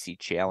Pac-12 SEC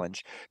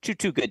challenge to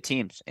 2 good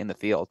teams in the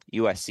field,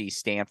 USC,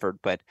 Stanford.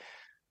 But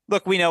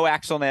look, we know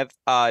Axel Neff,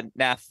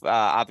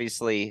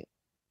 obviously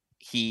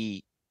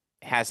he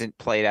hasn't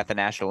played at the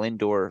national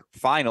indoor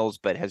finals,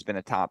 but has been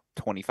a top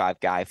 25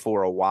 guy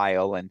for a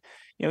while. And,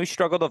 he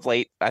struggled of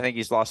late. I think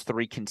he's lost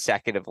 3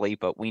 consecutively,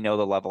 but we know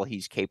the level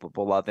he's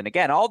capable of. And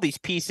again, all these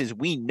pieces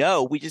we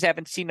know, we just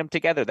haven't seen them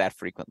together that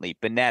frequently.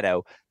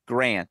 Bonetto,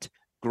 Grant,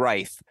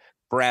 Greif,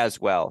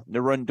 Braswell,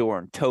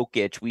 Narundorn,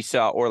 Tokic. We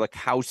saw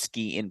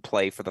Orlikowski in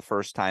play for the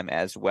first time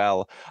as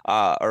well,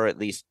 or at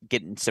least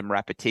getting some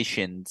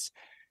repetitions.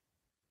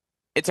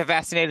 It's a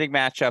fascinating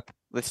matchup.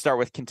 Let's start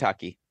with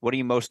Kentucky. What are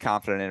you most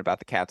confident in about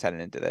the Cats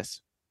heading into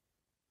this?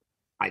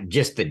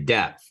 Just the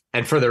depth.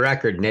 And for the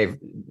record,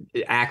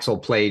 Axel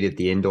played at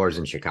the indoors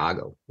in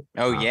Chicago.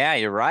 Oh, yeah,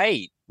 you're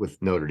right.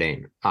 With Notre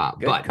Dame.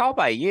 Good call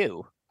by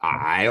you.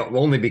 I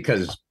only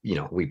because,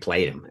 we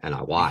played him and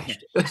I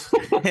watched.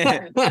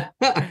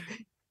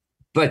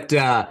 But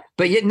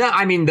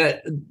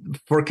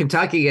for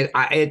Kentucky,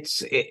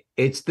 it's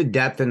the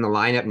depth in the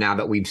lineup now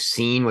that we've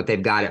seen what they've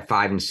got at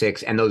 5 and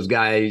 6, and those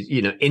guys,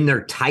 in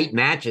their tight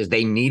matches,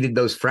 they needed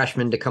those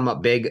freshmen to come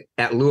up big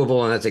at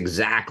Louisville, and that's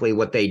exactly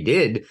what they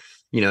did.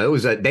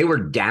 They were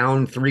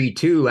down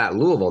 3-2 at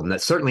Louisville, and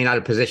that's certainly not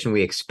a position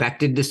we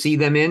expected to see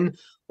them in,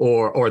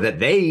 or that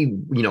they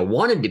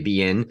wanted to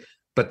be in.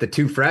 But the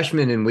 2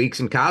 freshmen in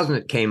Weeks and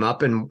Kosnet came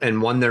up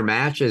and won their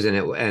matches, and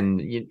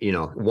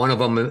one of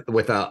them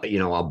with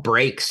a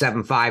break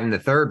 7-5 in the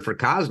third for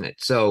Kosnet.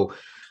 So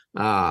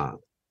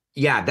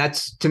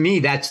that's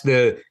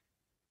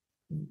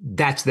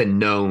the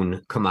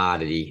known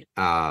commodity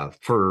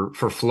for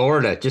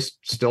Florida. Just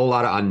still a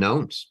lot of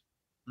unknowns.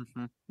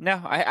 Mm-hmm.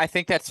 No, I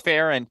think that's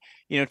fair. And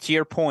to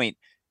your point,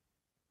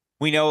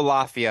 we know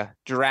Lafia,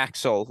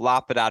 Draxel,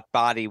 Lapadat,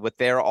 Body, what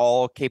they're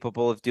all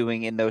capable of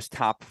doing in those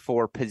top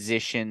 4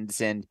 positions.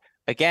 And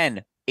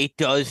again, it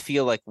does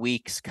feel like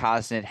Weeks,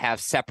 Kosnet have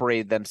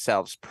separated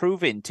themselves,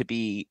 proven to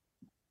be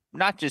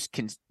not just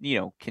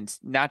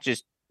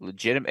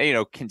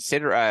legitimate,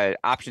 consider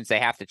options they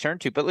have to turn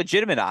to, but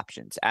legitimate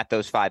options at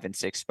those 5 and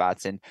 6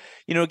 spots. And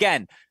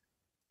again,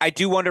 I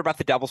do wonder about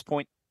the doubles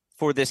point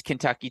for this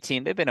Kentucky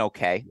team. They've been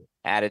okay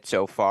at it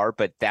so far,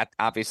 but that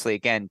obviously,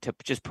 again, to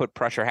just put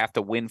pressure, have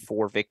to win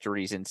 4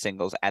 victories in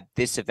singles at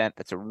this event.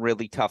 That's a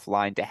really tough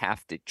line to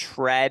have to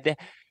tread.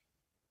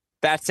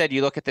 That said,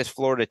 you look at this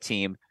Florida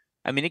team.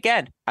 I mean,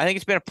 again, I think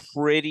it's been a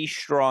pretty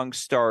strong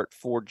start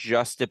for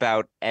just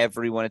about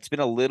everyone. It's been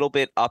a little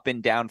bit up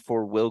and down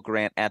for Will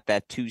Grant at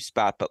that 2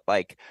 spot, but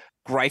like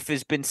Greif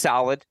has been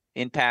solid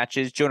in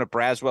patches. Jonah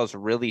Braswell's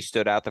really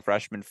stood out, the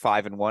freshman,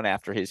 5-1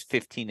 after his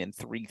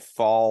 15-3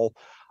 fall.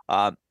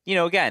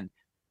 Again,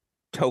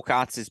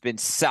 Tokats has been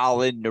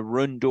solid.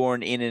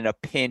 Narundorn in a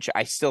pinch.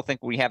 I still think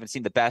we haven't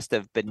seen the best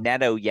of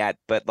Bonetto yet,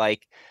 but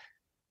like,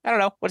 I don't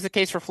know. What's the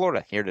case for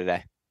Florida here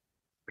today?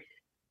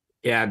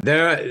 Yeah,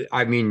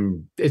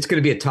 it's going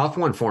to be a tough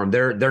one for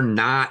them. They're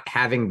not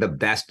having the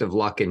best of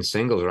luck in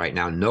singles right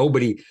now.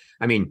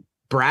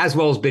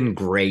 Braswell's been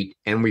great,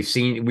 and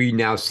we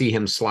now see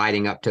him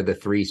sliding up to the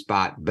 3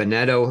 spot.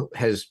 Bonetto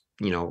has,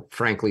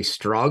 frankly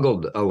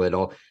struggled a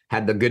little.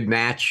 Had the good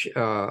match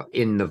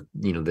in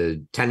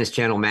the Tennis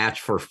Channel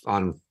match for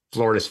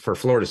Florida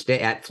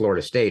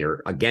State,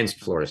 or against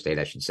Florida State,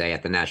 I should say,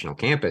 at the national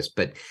campus.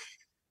 But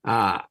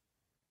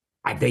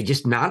they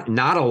just not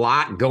a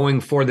lot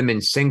going for them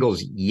in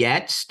singles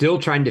yet. Still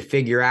trying to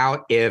figure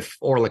out if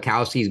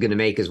Orlikowski is going to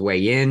make his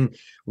way in.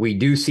 We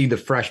do see the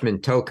freshman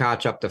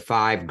Tokac up to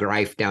 5,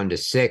 Greif down to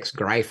 6.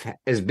 Greif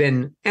has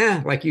been,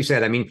 like you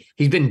said,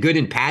 he's been good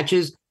in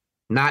patches,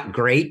 not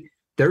great.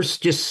 They're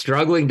just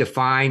struggling to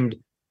find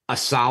a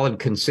solid,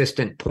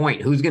 consistent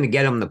point. Who's going to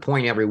get him the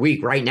point every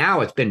week? Right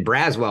now, it's been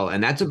Braswell,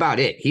 and that's about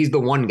it. He's the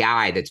one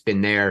guy that's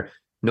been there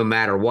no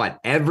matter what.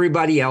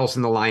 Everybody else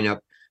in the lineup,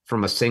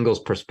 from a singles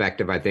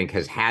perspective, I think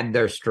has had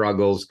their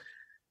struggles.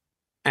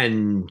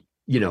 And,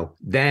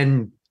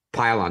 then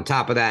pile on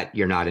top of that,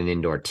 you're not an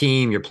indoor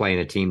team. You're playing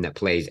a team that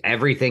plays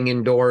everything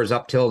indoors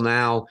up till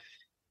now.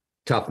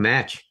 Tough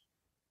match.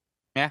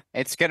 Yeah,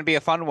 it's going to be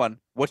a fun one.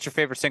 What's your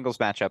favorite singles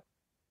matchup?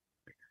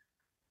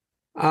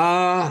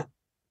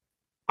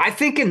 I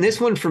think in this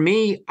one, for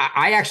me,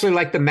 I actually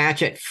like the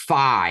match at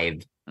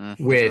 5.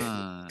 With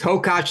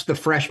Tokac, the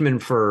freshman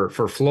for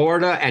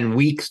Florida, and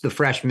Weeks, the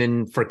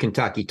freshman for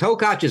Kentucky.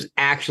 Tokac has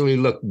actually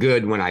looked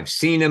good when I've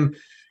seen him.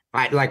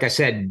 Like I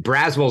said,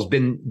 Braswell's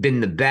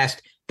been the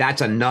best. That's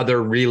another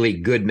really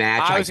good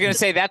match. I was going to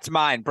say that's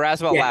mine.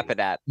 Braswell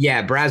Lapidat.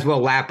 Yeah,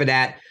 Braswell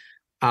Lapidat.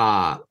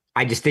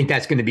 I just think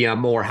that's going to be a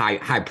more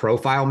high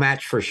profile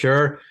match for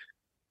sure.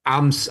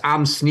 I'm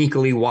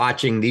sneakily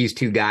watching these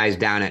 2 guys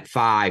down at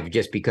 5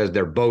 just because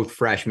they're both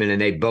freshmen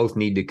and they both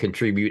need to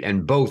contribute,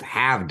 and both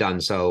have done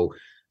so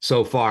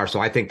far. So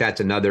I think that's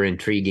another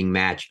intriguing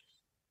match.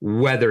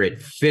 Whether it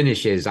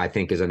finishes, I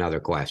think, is another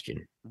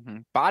question. Mm-hmm.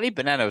 Body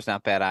Bonetto's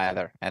not bad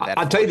either.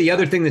 I'll tell you the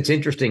other thing that's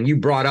interesting. You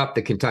brought up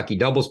the Kentucky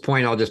doubles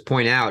point. I'll just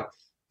point out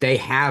they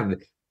have,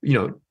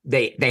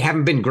 they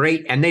haven't been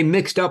great, and they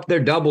mixed up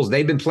their doubles.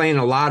 They've been playing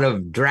a lot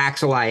of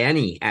Draxl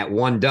Ianni at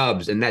 1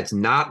 dubs, and that's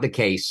not the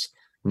case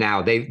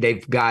now.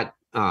 They've got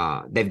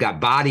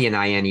Body and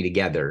Ianni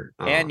together.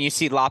 And you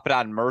see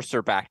Lapidat and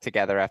Mercer back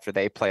together after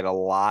they played a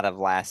lot of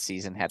last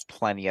season, had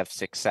plenty of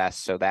success.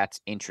 So that's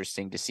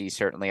interesting to see,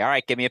 certainly. All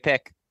right, give me a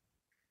pick.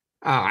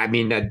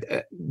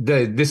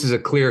 This is a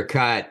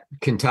clear-cut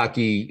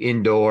Kentucky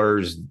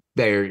indoors.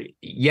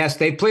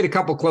 They've played a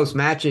couple close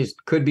matches,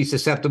 could be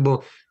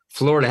susceptible.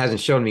 Florida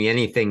hasn't shown me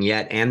anything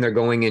yet, and they're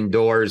going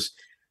indoors.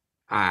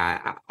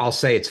 I'll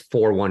say it's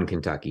 4-1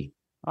 Kentucky.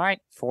 All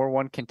right,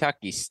 4-1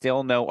 Kentucky.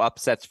 Still no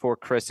upsets for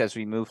Chris as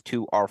we move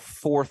to our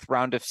 4th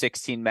round of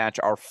 16 match,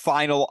 our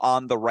final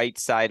on the right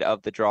side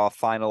of the draw,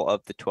 final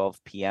of the 12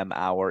 p.m.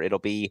 hour. It'll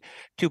be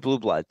 2 blue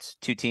bloods,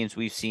 2 teams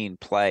we've seen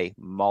play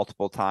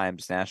multiple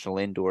times, national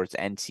indoors,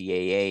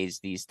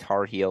 NCAAs, these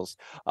Tar Heels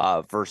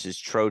versus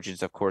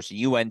Trojans. Of course,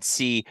 UNC,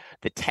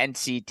 the 10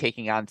 seed,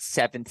 taking on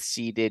 7th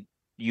seeded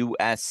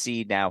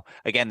USC. Now,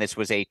 again, this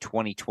was a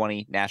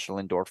 2020 National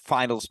Indoor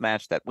Finals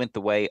match that went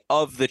the way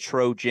of the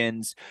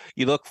Trojans.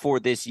 You look for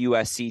this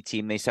USC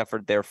team. They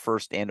suffered their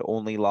first and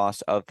only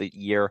loss of the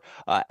year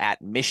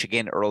at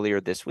Michigan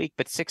earlier this week,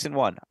 but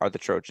 6-1 are the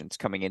Trojans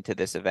coming into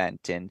this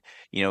event. And,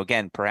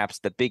 again, perhaps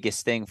the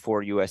biggest thing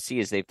for USC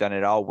is they've done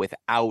it all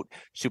without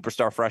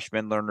superstar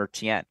freshman Lerner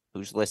Tien,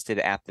 who's listed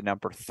at the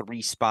number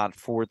 3 spot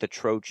for the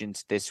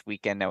Trojans this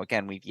weekend. Now,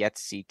 again, we've yet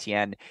to see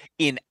Tien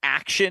in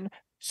action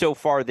so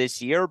far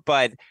this year,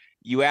 but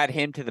you add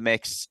him to the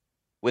mix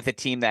with a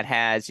team that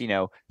has,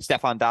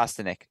 Stefan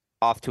Dostanik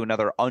off to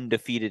another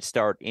undefeated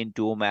start in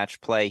dual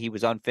match play. He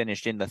was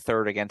unfinished in the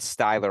 3rd against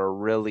Styler, a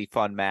really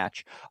fun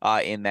match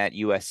in that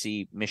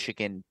USC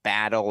Michigan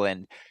battle.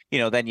 And,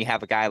 then you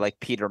have a guy like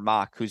Peter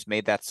Mock, who's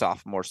made that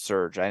sophomore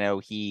surge. I know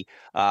he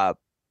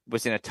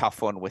was in a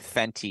tough one with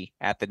Fenty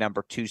at the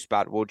number 2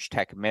 spot.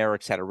 Wojtek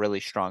Merrick's had a really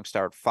strong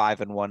start,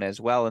 5-1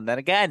 as well. And then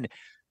again,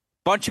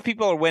 bunch of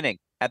people are winning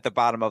at the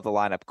bottom of the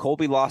lineup.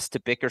 Colby lost to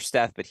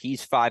Bickerstaff, but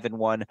he's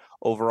 5-1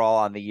 overall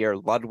on the year.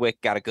 Ludwig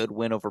got a good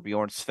win over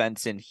Bjorn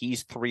Svensson.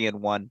 He's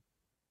 3-1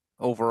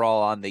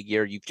 overall on the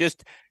year. You've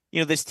just,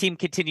 this team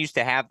continues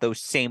to have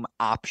those same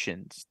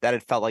options that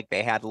it felt like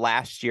they had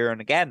last year. And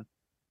again,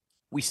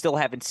 we still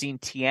haven't seen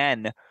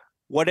Tien.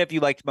 What have you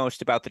liked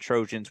most about the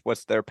Trojans?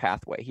 What's their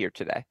pathway here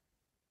today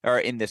or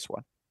in this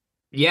one?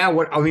 Yeah,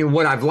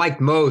 what I've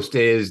liked most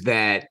is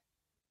that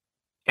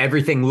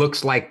everything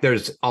looks like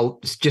there's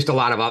just a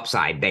lot of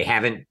upside. They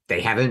haven't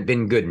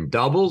been good in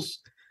doubles,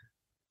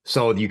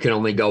 so you can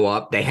only go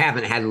up. They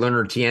haven't had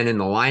Leonard Tien in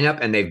the lineup,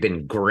 and they've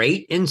been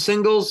great in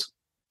singles.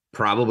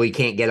 Probably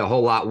can't get a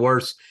whole lot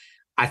worse.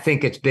 I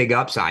think it's big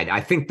upside. I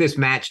think this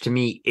match to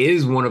me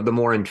is one of the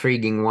more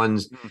intriguing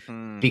ones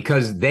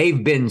because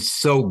they've been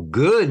so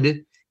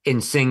good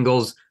in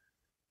singles.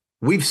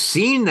 We've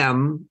seen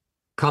them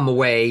come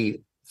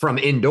away from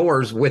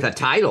indoors with a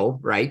title,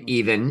 right?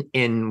 Even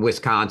in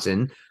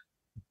Wisconsin.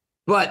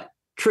 But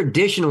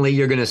traditionally,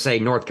 you're going to say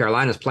North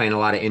Carolina's playing a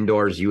lot of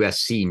indoors,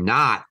 USC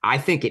not. I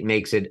think it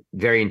makes it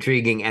very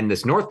intriguing. And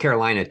this North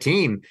Carolina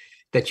team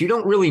that you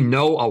don't really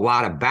know a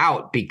lot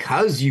about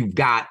because you've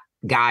got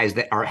guys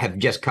that have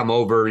just come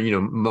over,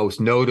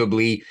 most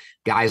notably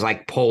guys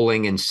like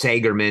Poling and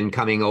Sagerman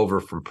coming over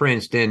from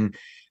Princeton,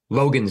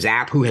 Logan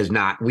Zapp, who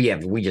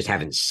we just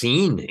haven't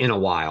seen in a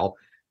while.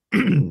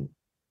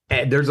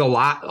 There's a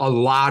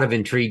lot of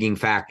intriguing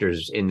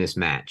factors in this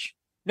match.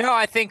 No,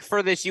 I think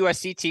for this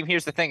USC team,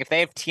 here's the thing. If they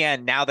have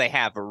Tien, now they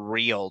have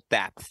real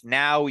depth.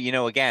 Now,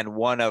 again,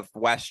 one of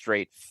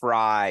Westrate,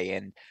 Fry,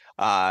 and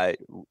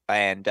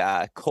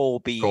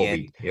Colby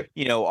and, yep.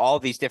 All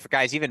these different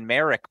guys, even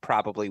Merrick,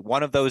 probably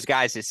one of those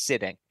guys is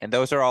sitting. And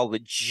those are all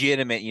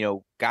legitimate,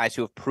 guys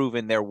who have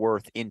proven their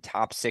worth in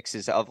top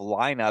sixes of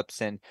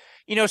lineups. And,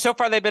 so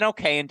far they've been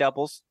okay in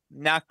doubles.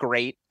 Not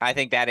great. I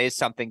think that is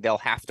something they'll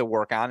have to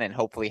work on and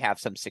hopefully have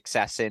some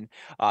success in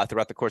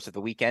throughout the course of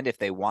the weekend if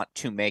they want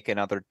to make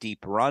another deep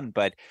run.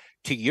 But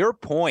to your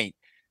point,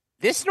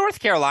 this North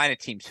Carolina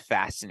team's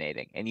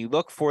fascinating. And you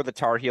look for the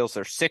Tar Heels,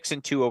 they're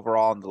 6-2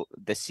 overall in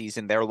this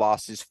season. Their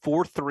losses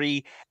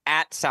 4-3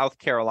 at South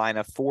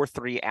Carolina,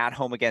 4-3 at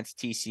home against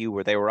TCU,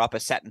 where they were up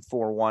a set in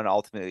 4-1.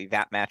 Ultimately,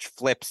 that match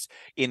flips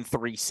in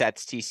 3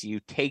 sets.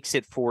 TCU takes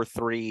it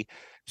 4-3.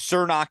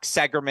 Cernak,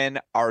 Segerman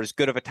are as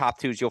good of a top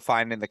two as you'll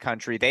find in the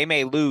country. They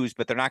may lose,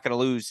 but they're not going to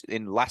lose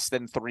in less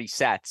than 3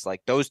 sets.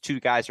 Like, those two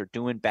guys are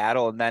doing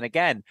battle. And then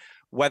again,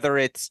 whether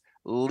it's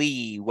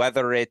Lee,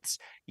 whether it's,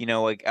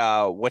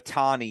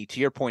 Watani, to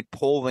your point,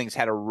 Poling's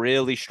had a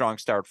really strong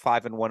start,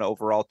 5-1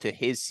 overall to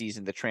his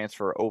season, the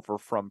transfer over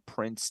from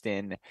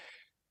Princeton.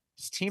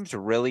 This team's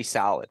really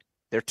solid.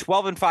 They're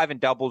 12-5 in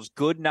doubles,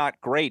 good, not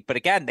great. But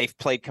again, they've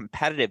played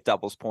competitive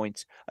doubles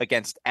points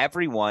against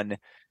everyone.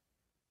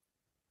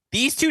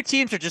 These two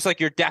teams are just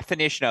like your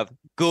definition of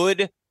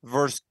good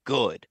versus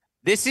good.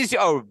 This is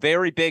a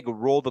very big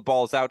roll the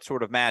balls out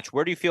sort of match.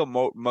 Where do you feel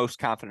most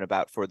confident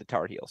about for the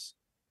Tar Heels?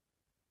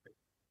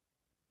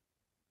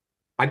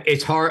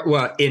 It's hard.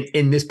 Well,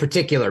 in this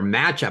particular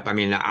matchup,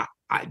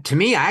 to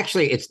me,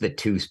 actually, it's the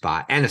 2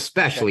 spot, and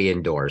especially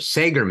indoors.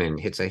 Sagerman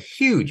hits a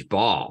huge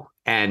ball,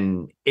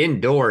 and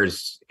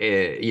indoors,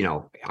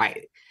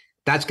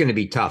 that's going to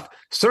be tough.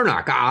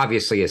 Cernak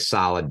obviously is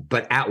solid,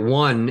 but at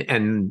 1,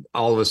 and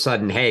all of a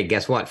sudden, hey,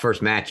 guess what?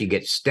 First match, you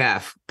get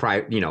Steph,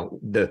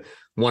 the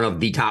one of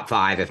the top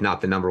 5, if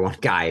not the number 1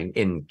 guy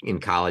in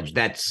college.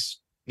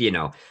 That's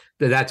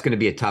that's going to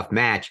be a tough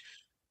match.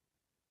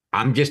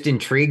 I'm just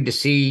intrigued to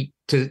see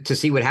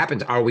what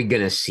happens. Are we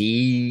going to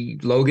see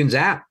Logan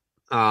Zapp?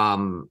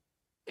 But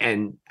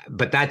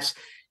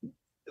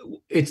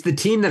it's the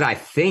team that I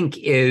think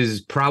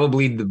is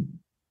probably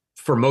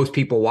for most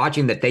people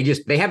watching that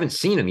they haven't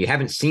seen him. You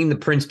haven't seen the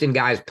Princeton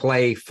guys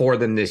play for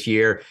them this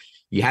year.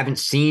 You haven't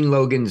seen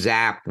Logan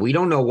Zapp. We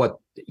don't know what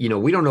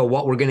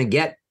we're going to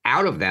get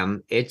out of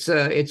them. It's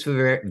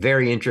very,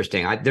 very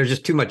interesting. There's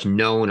just too much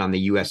known on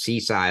the USC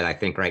side, I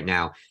think, right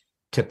now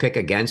to pick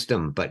against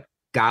them. But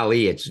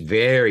golly, it's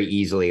very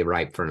easily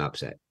ripe for an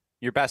upset.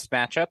 Your best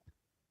matchup?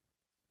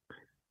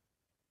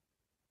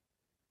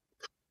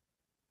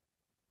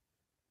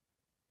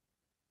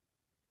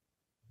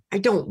 I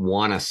don't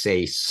want to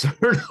say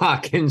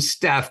Cernak and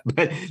Steph,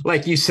 but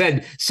like you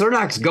said,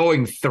 Cernak's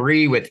going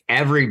 3 with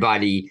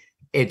everybody.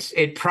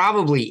 It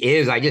probably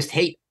is. I just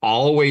hate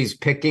always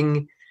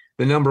picking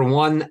the number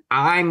 1.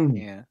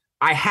 I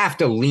have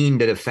to lean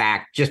to the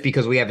fact, just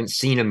because we haven't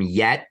seen him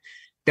yet,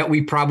 that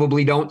we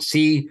probably don't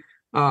see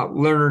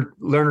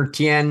Leonard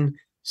Tien.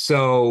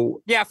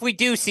 So yeah, if we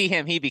do see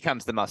him, he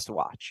becomes the must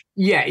watch.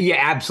 Yeah,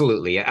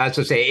 absolutely. As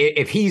I say,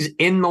 if he's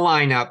in the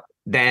lineup,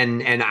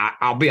 then, and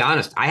I'll be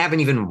honest, I haven't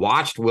even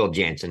watched Will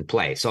Jansen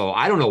play, so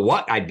I don't know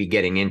what I'd be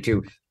getting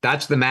into.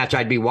 That's the match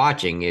I'd be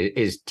watching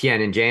is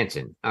Tien and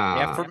Jansen.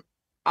 I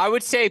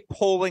would say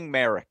Poling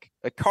Merrick.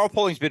 Carl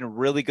Poling's been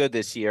really good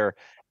this year,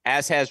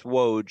 as has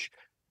Woj.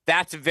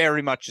 That's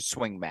very much a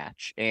swing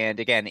match. And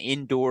again,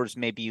 indoors,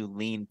 maybe you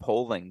lean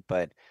Poling,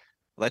 but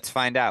let's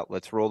find out.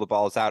 Let's roll the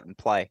balls out and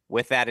play.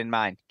 With that in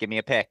mind, give me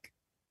a pick.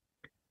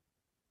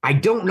 I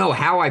don't know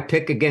how I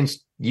pick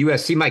against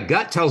USC. My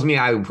gut tells me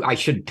I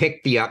should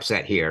pick the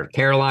upset here.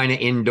 Carolina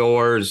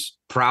indoors,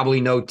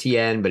 probably no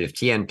Tien, but if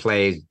Tien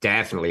plays,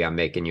 definitely I'm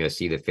making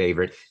USC the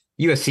favorite.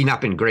 USC not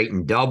been great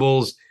in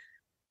doubles.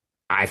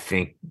 I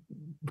think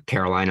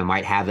Carolina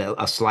might have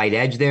a slight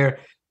edge there,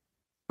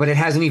 but it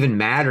hasn't even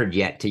mattered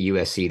yet to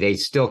USC. They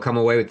still come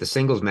away with the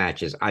singles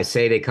matches. I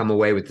say they come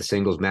away with the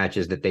singles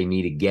matches that they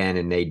need again,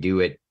 and they do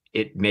it.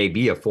 It may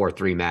be a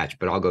 4-3 match,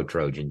 but I'll go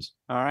Trojans.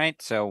 All right.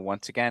 So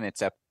once again,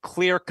 it's a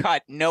clear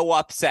cut, no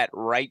upset,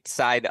 right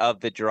side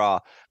of the draw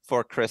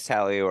for Chris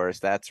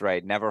Halioris. That's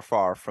right. Never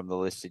far from the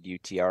listed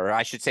UTR. Or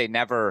I should say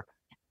never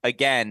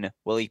again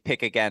will he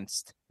pick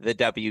against the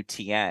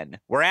WTN.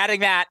 We're adding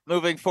that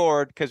moving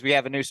forward because we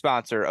have a new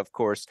sponsor, of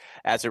course,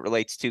 as it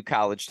relates to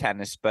college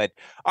tennis. But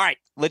all right,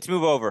 let's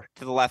move over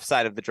to the left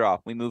side of the draw.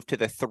 We move to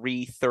the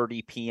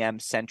 3:30 p.m.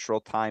 Central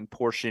Time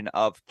portion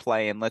of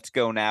play, and let's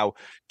go now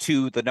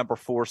to the number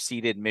 4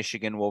 seeded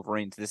Michigan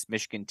Wolverines. This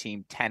Michigan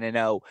team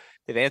 10-0.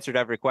 They've answered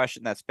every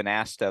question that's been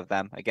asked of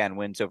them. Again,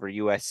 wins over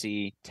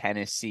USC,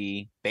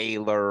 Tennessee,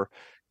 Baylor,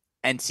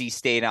 NC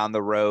State on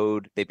the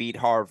road. They beat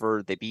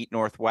Harvard. They beat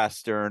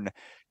Northwestern.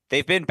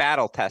 They've been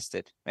battle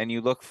tested, and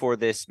you look for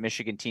this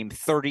Michigan team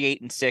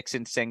 38-6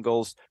 in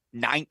singles,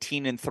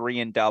 19-3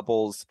 in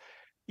doubles.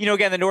 You know,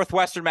 again, the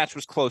Northwestern match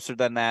was closer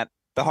than that.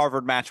 The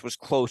Harvard match was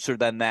closer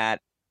than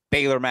that.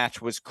 Baylor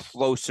match was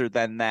closer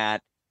than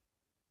that.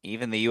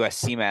 Even the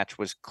USC match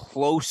was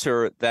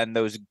closer than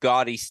those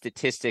gaudy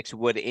statistics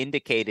would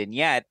indicate, and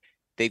yet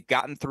they've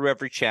gotten through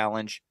every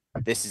challenge.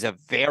 This is a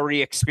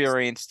very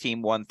experienced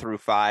team 1 through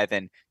 5,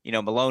 and, you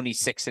know, Maloney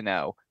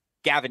 6-0.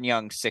 Gavin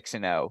Young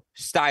 6-0,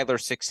 Styler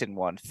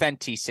 6-1,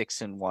 Fenty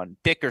 6-1,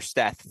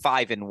 Bickerstaff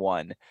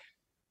 5-1.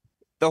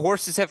 The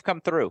horses have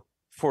come through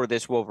for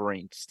this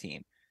Wolverines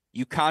team.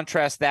 You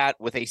contrast that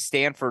with a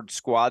Stanford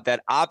squad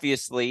that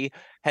obviously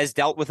has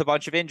dealt with a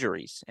bunch of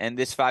injuries, and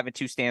this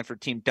 5-2 Stanford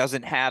team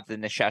doesn't have the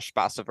Nishesh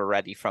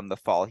Basavareddy from the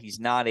fall.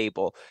 He's not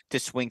able to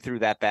swing through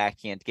that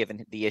backhand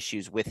given the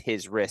issues with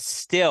his wrist.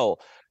 Still,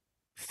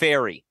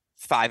 Ferry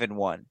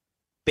 5-1,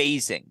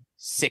 Basing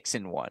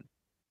 6-1,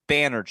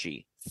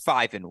 Banerjee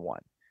 5-1.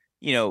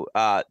 You know,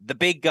 the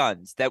big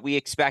guns that we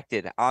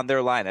expected on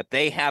their lineup,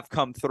 they have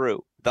come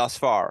through thus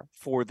far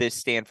for this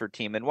Stanford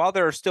team. And while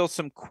there are still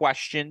some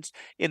questions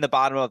in the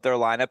bottom of their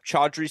lineup,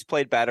 Chaudhry's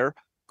played better.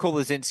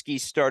 Kolazinski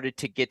started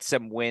to get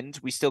some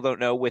wins. We still don't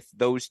know with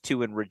those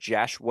two and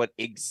Rajesh what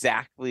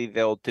exactly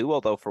they'll do,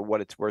 although for what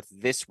it's worth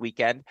this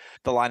weekend,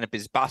 the lineup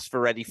is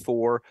Basavareddy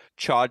 4,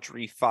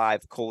 Chaudhry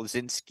 5,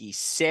 Kolazinski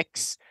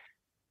 6.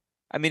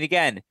 I mean,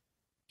 again,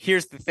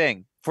 here's the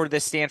thing. For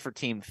the Stanford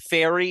team,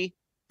 Ferry,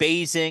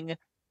 Basing,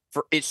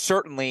 for it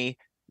certainly,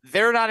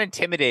 they're not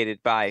intimidated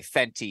by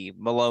Fenty,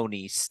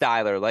 Maloney,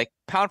 Styler. Like,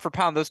 pound for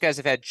pound, those guys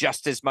have had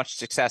just as much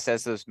success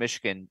as those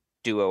Michigan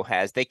duo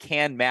has. They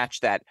can match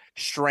that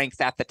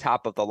strength at the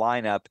top of the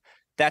lineup.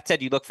 That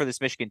said, you look for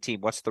this Michigan team.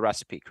 What's the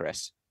recipe,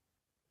 Chris?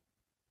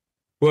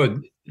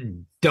 Well,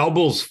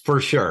 doubles for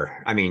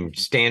sure. I mean,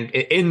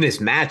 in this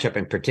matchup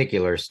in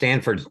particular,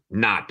 Stanford's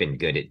not been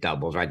good at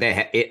doubles, right?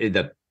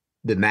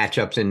 The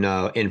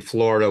matchups in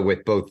Florida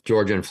with both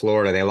Georgia and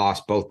Florida, they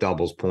lost both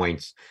doubles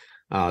points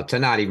to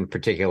not even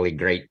particularly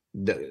great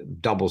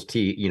doubles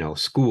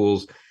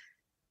schools.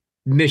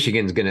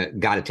 Michigan's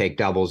got to take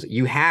doubles.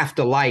 You have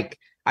to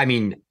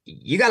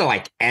you got to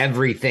like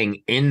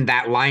everything in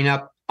that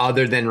lineup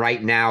other than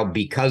right now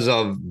because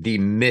of the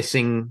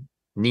missing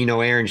Nino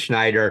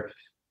Ehrenschneider,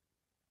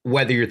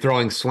 whether you're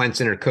throwing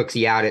Swenson or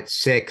Cooksey out at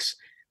 6.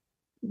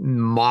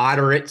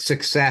 Moderate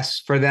success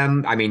for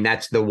them. I mean,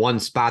 that's the one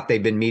spot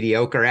they've been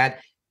mediocre at.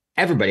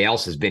 Everybody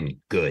else has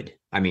been good.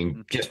 I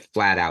mean, just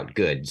flat out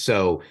good.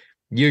 So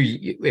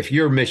if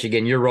you're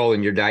Michigan, you're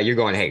rolling your die. You're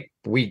going, hey,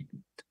 we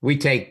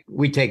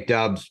take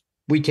dubs.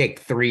 We take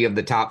 3 of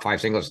the top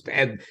 5 singles.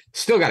 And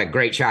still got a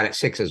great shot at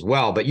 6 as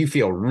well, but you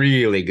feel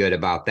really good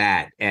about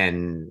that.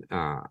 And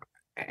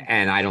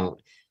I don't.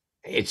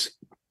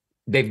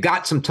 They've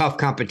got some tough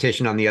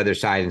competition on the other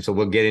side. And so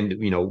we'll get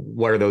into,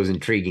 what are those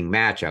intriguing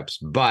matchups,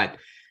 but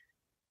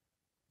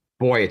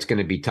boy, it's going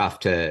to be tough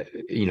to,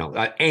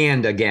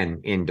 and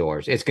again,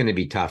 indoors, it's going to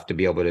be tough to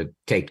be able to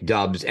take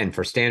dubs. And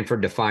for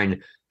Stanford to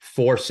find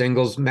 4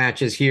 singles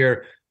matches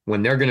here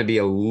when they're going to be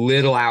a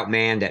little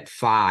outmanned at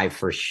 5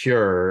 for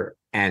sure.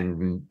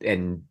 And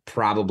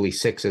probably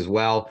 6 as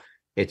well.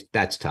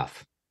 That's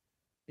tough.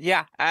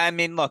 Yeah. I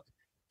mean, look,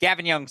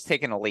 Gavin Young's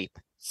taken a leap,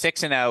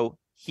 6-0.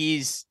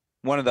 He's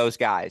one of those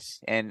guys,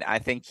 and I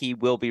think he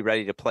will be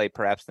ready to play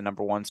perhaps the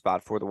number 1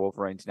 spot for the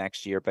Wolverines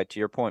next year. But to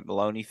your point,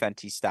 Maloney,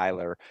 Fenty,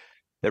 Styler,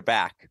 they're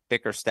back.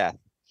 Bickerstaff,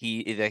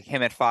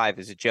 him at 5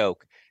 is a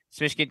joke.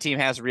 This Michigan team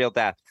has real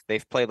depth.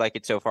 They've played like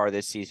it so far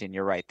this season.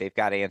 You're right. They've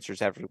got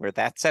answers everywhere.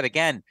 That said,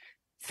 again,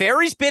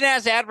 Ferry's been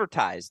as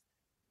advertised.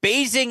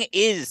 Basing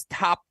is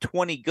top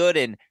 20 good,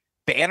 and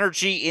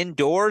Banerjee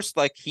indoors,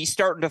 like, he's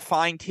starting to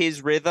find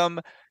his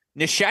rhythm.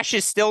 Nishesh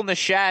is still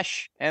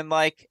Nishesh, and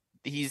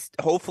he's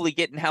hopefully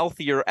getting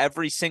healthier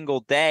every single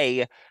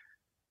day.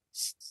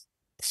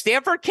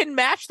 Stanford can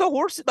match the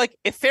horses. Like,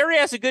 if Ferry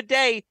has a good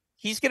day,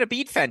 he's going to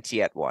beat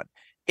Fenty at 1.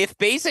 If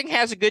Basing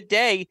has a good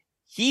day,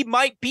 he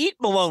might beat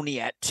Maloney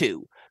at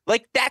 2.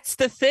 Like, that's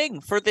the thing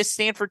for this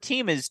Stanford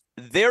team is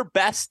their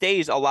best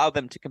days allow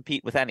them to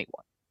compete with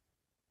anyone.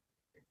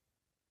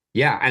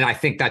 Yeah, and I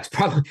think that's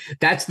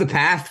the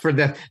path for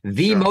the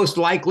Sure. most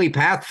likely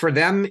path for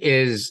them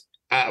is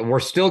we're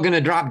still going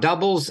to drop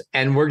doubles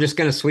and we're just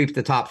going to sweep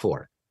the top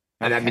four.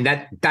 And I Okay.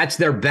 mean that's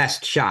their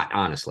best shot,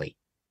 honestly.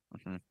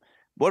 Mm-hmm.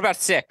 What about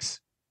 6?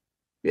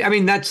 I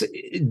mean there's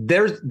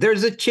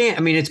a chance.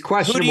 I mean it's Who do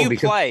questionable you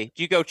because play?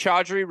 Do you go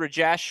Chaudhry,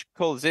 Rajesh,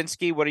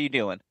 Kolazinski? What are you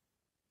doing?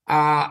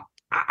 I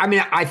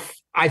mean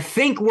I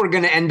think we're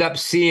going to end up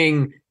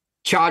seeing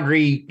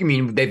Chaudhry. I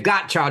mean they've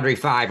got Chaudhry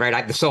 5,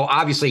 right? So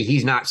obviously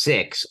he's not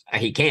 6.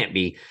 He can't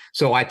be.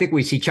 So I think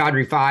we see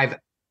Chaudhry 5.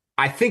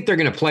 I think they're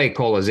going to play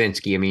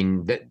Kolazinski. I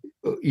mean,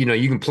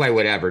 you can play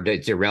whatever.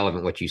 It's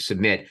irrelevant what you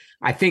submit.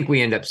 I think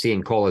we end up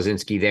seeing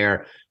Kolazinski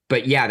there.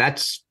 But yeah,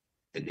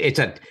 it's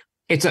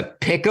a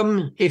pick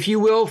 'em, if you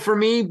will, for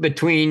me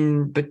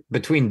between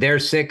their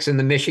 6 and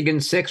the Michigan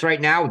 6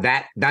 right now.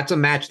 That's a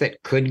match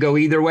that could go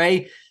either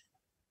way.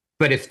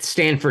 But if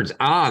Stanford's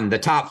on, the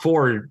top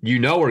 4,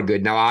 are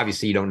good. Now,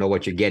 obviously, you don't know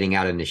what you're getting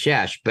out of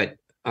Nishesh, but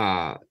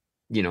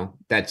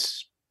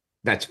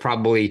that's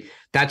probably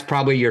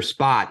your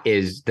spot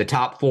is the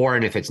top 4.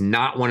 And if it's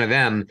not one of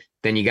them,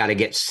 then you got to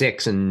get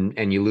 6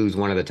 and you lose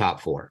one of the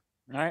top 4.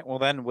 All right. Well,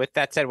 then with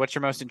that said, what's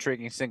your most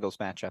intriguing singles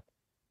matchup?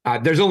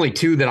 There's only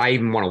 2 that I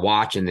even want to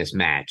watch in this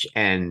match,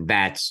 and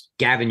that's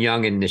Gavin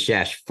Young and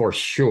Nishesh for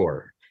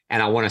sure.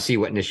 And I want to see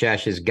what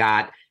Nishesh has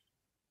got.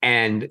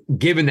 And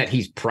given that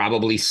he's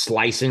probably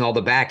slicing all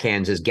the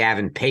backhands, is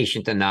Gavin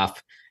patient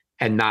enough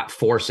and not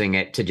forcing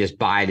it to just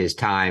bide his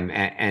time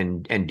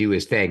and do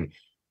his thing?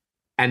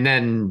 And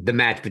then the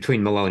match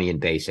between Maloney and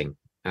Basing.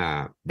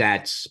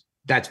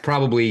 That's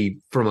probably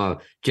from a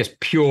just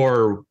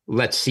pure,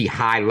 let's see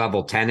high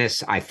level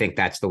tennis. I think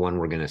that's the one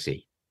we're going to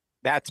see.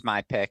 That's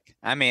my pick.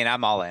 I mean,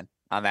 I'm all in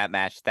on that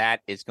match.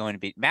 That is going to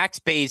be Max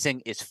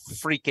Basing is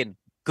freaking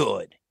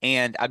good.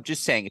 And I'm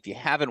just saying, if you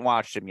haven't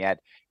watched him yet,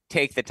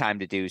 take the time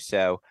to do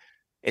so.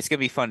 It's going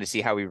to be fun to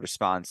see how he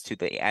responds to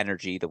the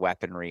energy, the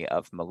weaponry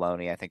of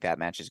Maloney. I think that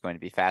match is going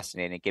to be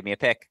fascinating. Give me a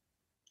pick.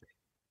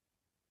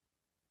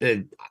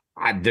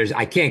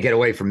 I can't get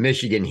away from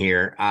Michigan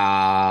here.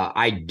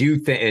 I do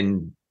think,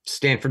 and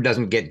Stanford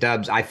doesn't get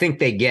dubs. I think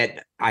they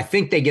get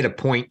a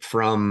point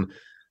from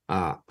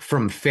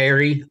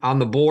Ferry on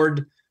the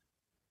board.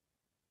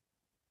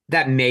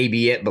 That may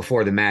be it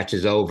before the match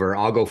is over.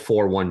 I'll go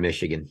 4-1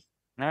 Michigan.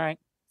 All right,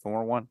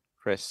 4-1.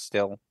 Chris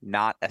still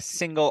not a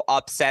single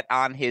upset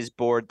on his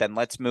board. Then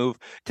let's move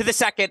to the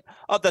second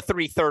of the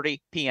 3:30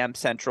 p.m.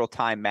 Central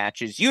Time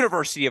matches.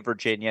 University of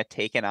Virginia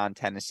taking on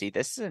Tennessee.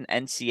 This is an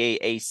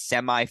NCAA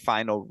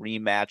semifinal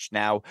rematch.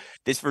 Now,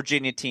 this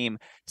Virginia team,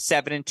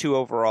 7-2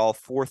 overall,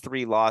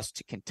 4-3 loss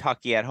to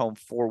Kentucky at home,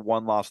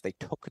 4-1 loss. They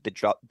took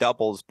the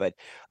doubles, but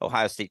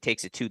Ohio State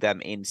takes it to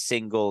them in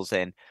singles,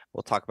 and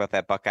we'll talk about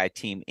that Buckeye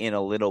team in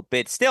a little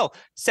bit. Still,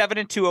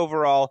 7-2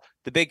 overall.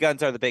 The big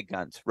guns are the big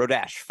guns.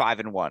 Rodash,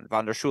 5-1.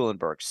 Von der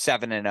Schulenberg,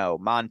 7-0.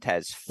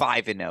 Montez,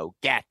 5-0.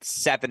 Gatz,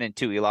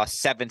 7-2. He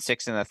lost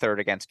 7-6 in the third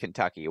against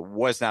Kentucky. It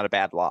was not a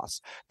bad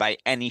loss by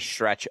any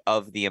stretch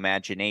of the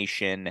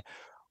imagination.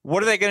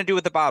 What are they going to do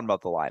with the bottom of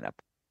the lineup?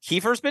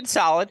 Kiefer's been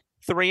solid,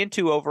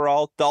 3-2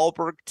 overall.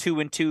 Dahlberg,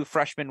 2-2.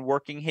 Freshman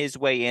working his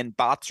way in.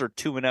 Botzer,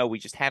 2-0. We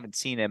just haven't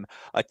seen him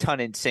a ton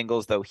in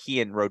singles, though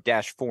he and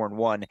Rodash,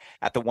 4-1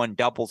 at the one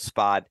double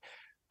spot.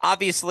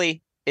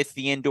 Obviously, it's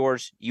the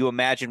indoors. You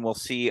imagine we'll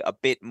see a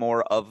bit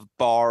more of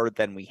Barr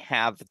than we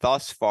have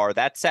thus far.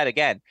 That said,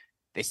 again,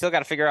 they still got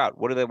to figure out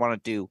what do they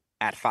want to do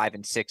at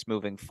 5-6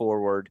 moving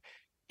forward.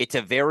 It's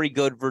a very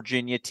good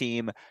Virginia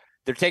team.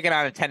 They're taking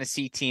on a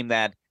Tennessee team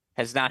that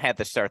has not had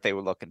the start they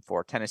were looking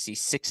for. Tennessee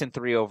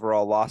 6-3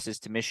 overall, losses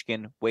to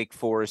Michigan, Wake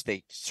Forest.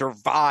 They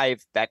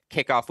survived that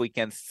kickoff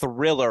weekend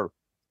thriller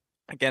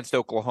against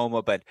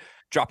Oklahoma, but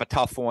drop a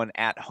tough one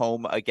at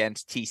home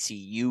against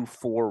TCU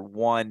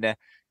 4-1.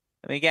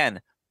 And again,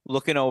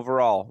 looking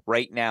overall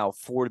right now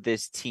for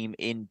this team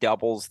in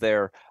doubles,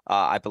 they're,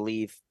 I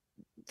believe,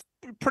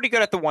 pretty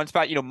good at the one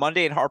spot.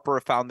 Monday and Harper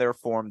have found their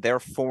form. They're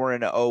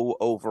 4-0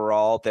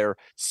 overall. They're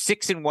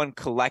 6-1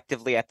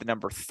 collectively at the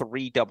number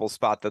 3 double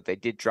spot, though they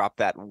did drop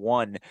that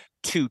one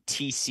to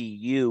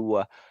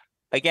TCU.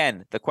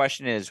 Again, the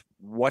question is,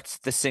 what's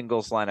the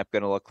singles lineup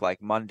going to look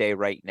like Monday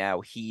right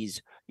now? He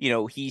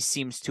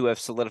seems to have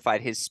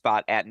solidified his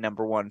spot at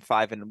number 1,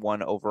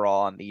 5-1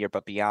 overall on the year.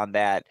 But beyond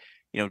that,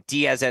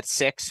 Diaz at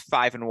 6,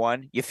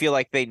 5-1. You feel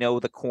like they know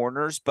the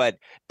corners, but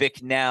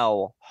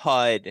Bicknell,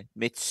 Hud,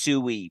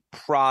 Mitsui,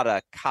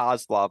 Prada,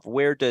 Kozlov,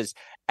 where does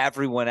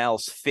everyone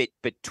else fit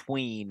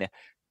between?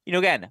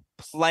 Again,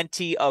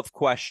 plenty of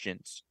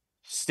questions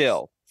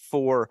still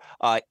for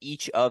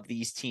each of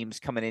these teams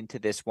coming into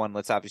this one.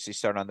 Let's obviously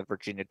start on the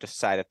Virginia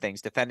side of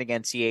things. Defending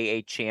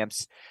NCAA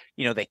champs,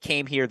 they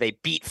came here, they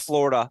beat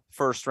Florida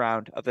first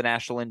round of the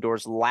National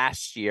Indoors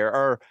last year,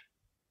 or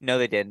no,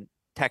 they didn't.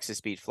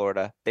 Texas beat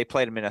Florida. They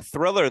played them in a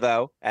thriller,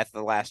 though, at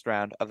the last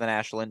round of the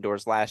National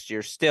Indoors last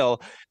year.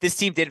 Still, this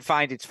team didn't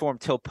find its form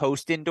till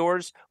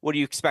post-indoors. What do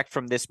you expect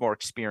from this more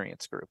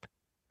experienced group?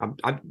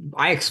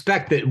 I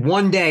expect that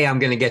one day I'm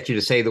going to get you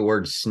to say the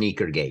word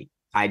Sneakergate.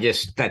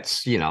 That's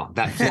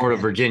that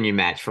Florida-Virginia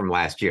match from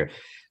last year.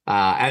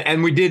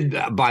 And we did,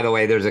 by the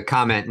way, there's a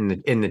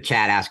comment in the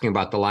chat asking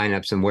about the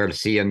lineups and where to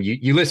see them.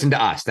 You listen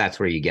to us. That's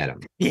where you get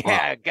them.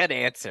 Yeah, good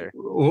answer.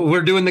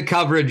 We're doing the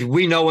coverage.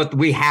 We know what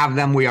we have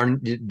them.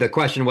 The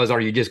question was, are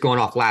you just going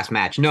off last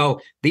match? No,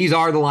 these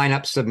are the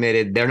lineups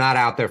submitted. They're not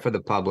out there for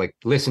the public.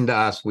 Listen to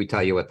us. We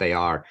tell you what they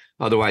are.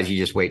 Otherwise, you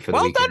just wait for the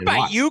weekend. Well done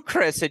by you,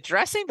 Chris,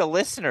 addressing the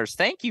listeners.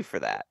 Thank you for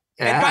that.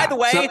 Yeah. And by the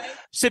way,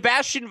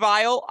 Sebastian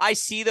Weil, I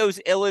see those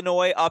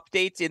Illinois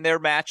updates in their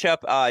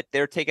matchup.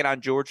 They're taking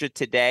on Georgia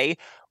today.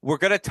 We're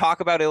going to talk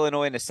about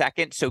Illinois in a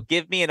second. So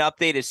give me an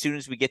update as soon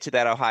as we get to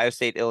that Ohio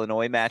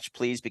State-Illinois match,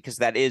 please, because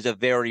that is a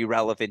very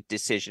relevant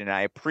decision. And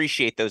I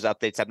appreciate those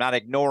updates. I'm not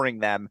ignoring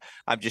them.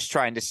 I'm just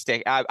trying to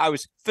stay. I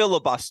was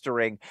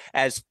filibustering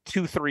as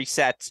 2-3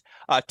 sets.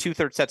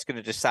 Two-third set's going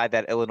to decide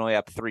that Illinois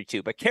up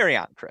 3-2. But carry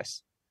on,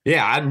 Chris.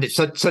 Yeah,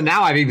 so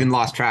now I've even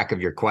lost track of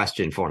your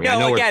question for me.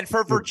 No, again,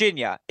 for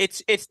Virginia,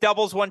 it's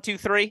doubles 1, 2,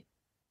 3,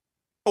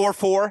 or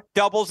 4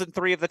 doubles and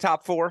 3 of the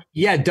top 4.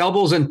 Yeah,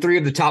 doubles and 3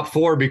 of the top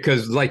 4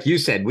 because, like you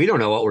said, we don't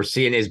know what we're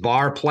seeing. Is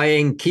Barr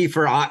playing?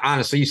 Kiefer,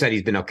 honestly, you said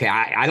he's been okay.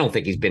 I don't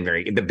think he's been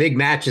very good. The big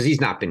matches, he's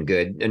not been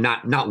good and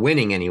not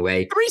winning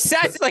anyway. 3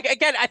 sets,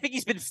 again, I think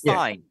he's been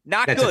fine.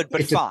 Not good,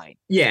 but fine.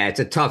 It's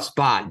a tough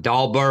spot.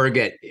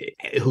 Dahlberg,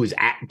 who's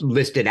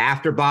listed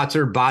after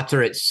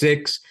Botzer at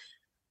 6.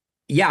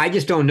 Yeah, I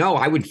just don't know.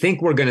 I would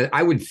think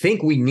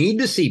we need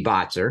to see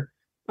Botzer.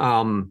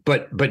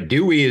 But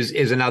Dewey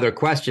is another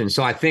question.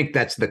 So I think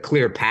that's the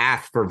clear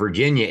path for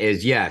Virginia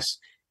is yes,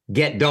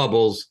 get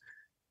doubles,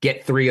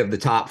 get 3 of the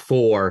top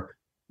 4.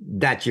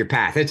 That's your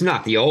path. It's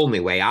not the only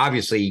way.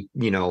 Obviously,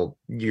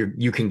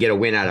 you can get a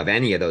win out of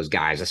any of those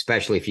guys,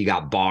 especially if you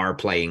got Barr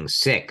playing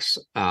 6.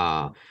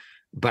 But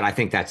I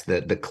think that's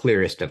the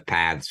clearest of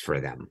paths for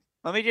them.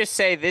 Let me just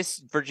say this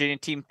Virginia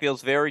team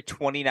feels very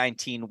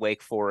 2019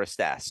 Wake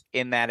Forest-esque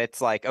in that it's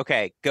like,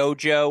 okay,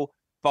 Gojo,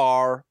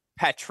 Barr,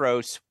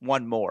 Petros,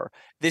 1 more.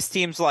 This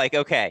team's like,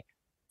 okay,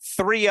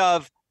 3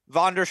 of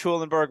Von der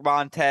Schulenberg,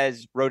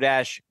 Montez,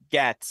 Rodesh,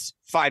 Getz,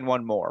 find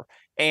 1 more.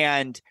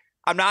 And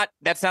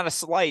that's not a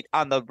slight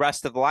on the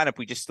rest of the lineup.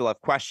 We just still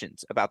have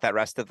questions about that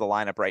rest of the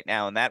lineup right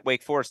now. And that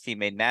Wake Forest team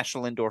made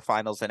National Indoor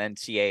Finals and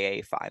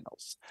NCAA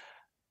Finals.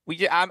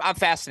 I'm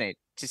fascinated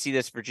to see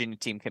this Virginia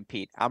team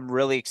compete. I'm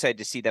really excited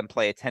to see them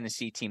play a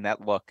Tennessee team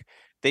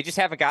they just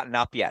haven't gotten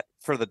up yet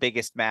for the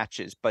biggest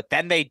matches, but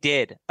then they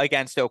did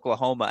against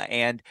Oklahoma.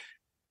 And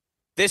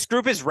this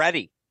group is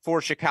ready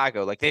for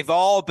Chicago. They've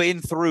all been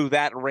through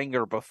that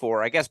ringer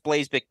before. I guess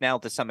Blaise Bicknell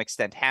to some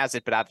extent has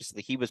it, but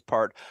obviously he was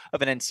part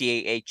of an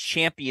NCAA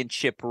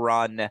championship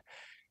run.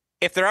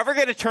 If they're ever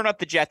going to turn up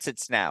the Jets,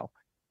 it's now.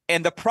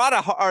 And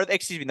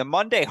the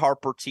Monday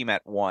Harper team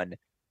at 1,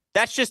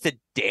 that's just a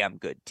damn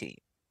good team.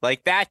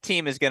 That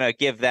team is going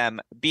to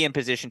be in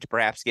position to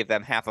perhaps give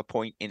them half a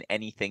point in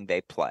anything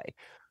they play.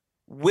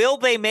 Will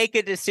they make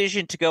a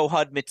decision to go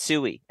Hud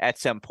Mitsui at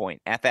some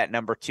point at that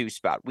number 2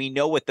 spot? We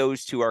know what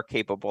those two are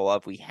capable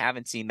of. We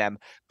haven't seen them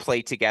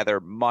play together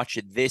much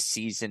this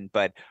season,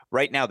 but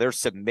right now they're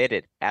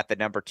submitted at the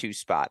number 2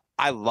 spot.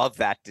 I love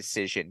that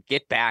decision.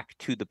 Get back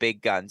to the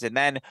big guns. And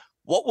then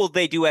what will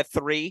they do at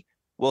 3?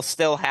 We'll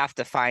still have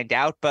to find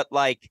out, but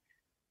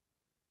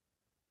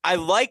I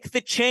like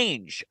the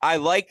change. I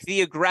like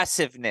the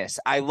aggressiveness.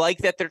 I like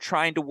that they're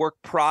trying to work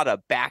Prada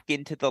back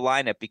into the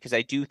lineup because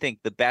I do think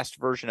the best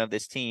version of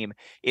this team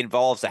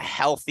involves a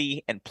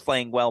healthy and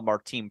playing well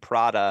Martin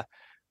Prada.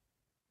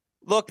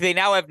 Look, they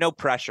now have no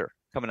pressure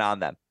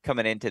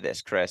coming into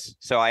this, Chris.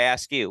 So I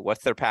ask you,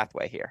 what's their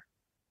pathway here?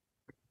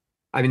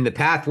 I mean, the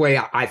pathway,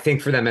 I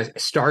think, for them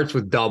starts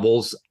with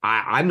doubles.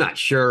 I'm not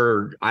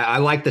sure. I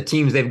like the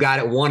teams they've got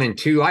at 1 and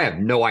 2. I have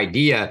no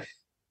idea.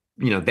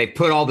 They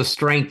put all the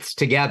strengths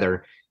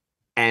together,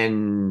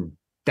 and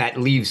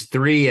that leaves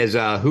 3 as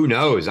who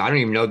knows. I don't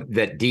even know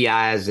that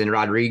Diaz and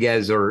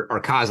Rodriguez or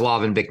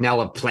Kozlov and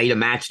Bicknell have played a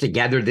match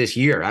together this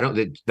year.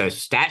 The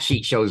stat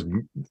sheet shows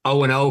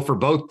 0-0 for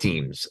both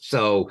teams.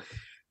 So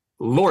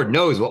Lord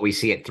knows what we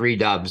see at 3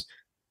 dubs.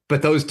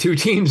 But those 2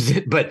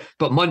 teams, but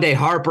Monday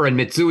Harper and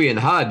Mitsui and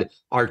Hud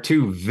are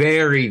 2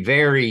 very,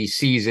 very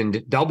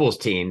seasoned doubles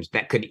teams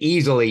that could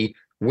easily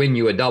win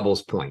you a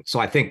doubles point. So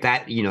I think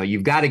that,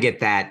 you've got to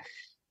get that.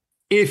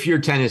 If you're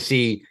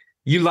Tennessee,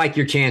 you like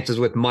your chances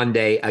with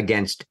Monday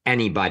against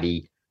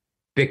anybody.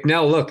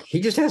 Bicknell, look, he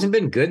just hasn't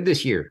been good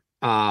this year.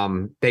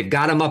 They've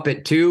got him up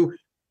at 2.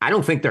 I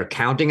don't think they're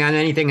counting on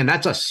anything. And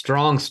that's a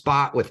strong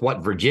spot with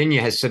what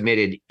Virginia has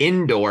submitted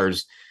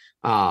indoors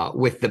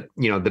with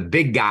the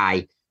big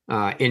guy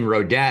in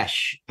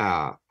Rodesh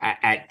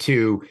at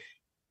 2.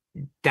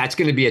 That's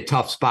going to be a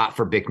tough spot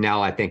for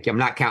Bicknell, I think. I'm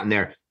not counting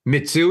there.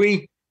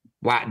 Mitsui,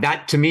 wow,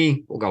 that to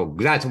me,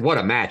 that's what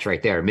a match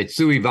right there.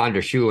 Mitsui Von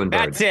der Schulenberg.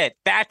 That's it.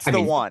 That's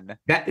the one.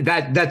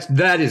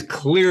 That is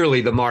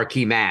clearly the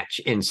marquee match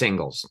in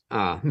singles.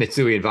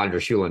 Mitsui and Von der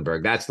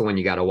Schulenberg. That's the one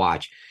you got to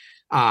watch.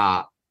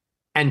 And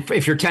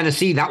if you're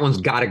Tennessee, that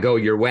one's got to go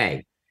your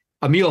way.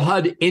 Emil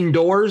Hud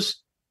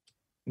indoors,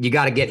 you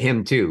got to get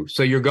him too.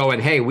 So you're going,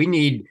 hey, we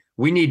need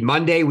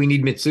Monday, we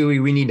need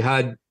Mitsui, we need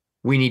Hud,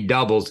 we need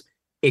doubles.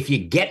 if you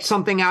get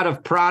something out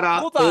of Prada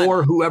Hold on.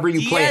 or whoever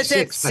you play at Diaz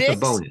six, that's a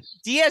bonus.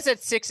 Diaz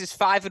at 6 is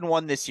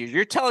 5-1 this year.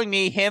 You're telling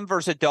me him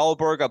versus a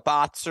Dahlberg, a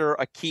Botzer,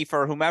 a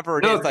Kiefer, whomever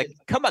it is, like,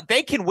 come on,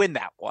 they can win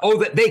that one.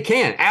 Oh, they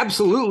can.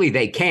 Absolutely,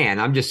 they can.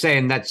 I'm just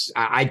saying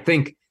I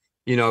think,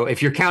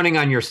 if you're counting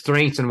on your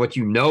strengths and what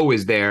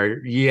is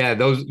there, yeah,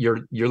 those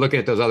you're looking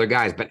at those other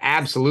guys, but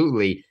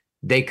absolutely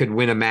they could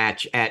win a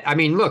match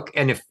look,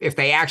 and if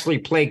they actually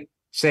play,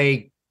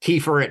 say,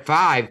 Kiefer at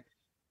 5,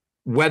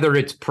 whether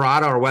it's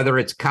Prada or whether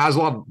it's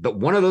Kozlov, but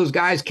one of those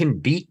guys can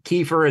beat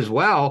Kiefer as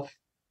well.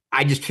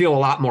 I just feel a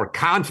lot more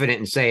confident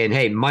in saying,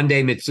 hey,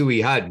 Monday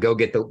Mitsui Hut, go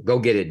get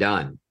it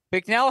done.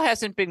 Bicknell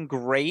hasn't been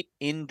great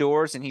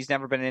indoors, and he's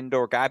never been an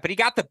indoor guy, but he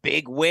got the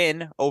big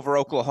win over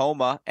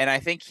Oklahoma, and I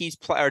think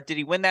or did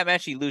he win that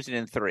match? He lose it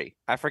in 3.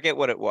 I forget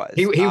what it was.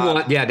 He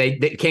won. Yeah, they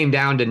came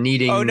down to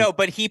needing. Oh no,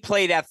 but he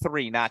played at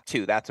 3, not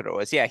 2. That's what it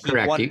was. Yeah, he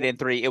won it in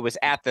 3. It was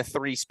at the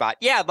 3 spot.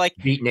 Yeah, like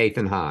beat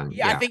Nathan Hahn.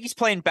 Yeah, I think he's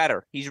playing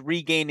better. He's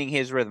regaining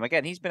his rhythm.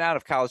 Again, he's been out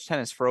of college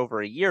tennis for over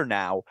a year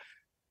now.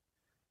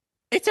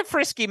 It's a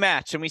frisky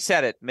match, and we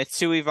said it.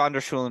 Mitsui van der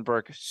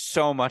Schulenberg,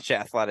 so much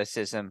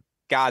athleticism.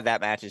 God,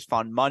 that match is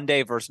fun.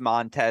 Monday versus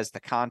Montez, the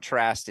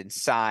contrast in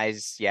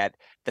size, yet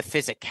the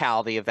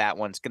physicality of that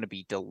one's going to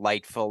be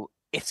delightful.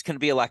 It's going to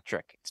be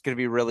electric. It's going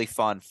to be really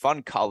fun.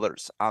 Fun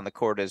colors on the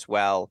court as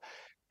well.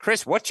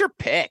 Chris, what's your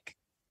pick?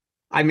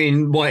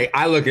 Boy,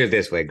 I look at it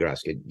this way,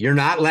 Gruskin. You're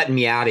not letting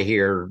me out of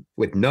here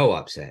with no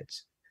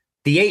upsets.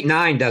 The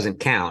 8-9 doesn't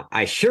count.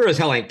 I sure as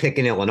hell ain't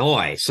picking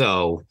Illinois,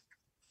 so.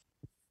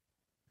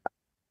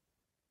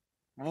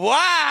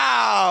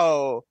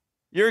 Wow.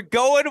 You're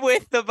going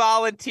with the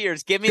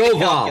Volunteers. Give me the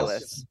calculus.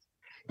 Vols.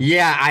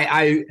 Yeah,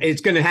 I it's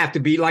going to have to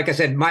be, like I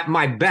said,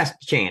 my best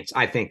chance,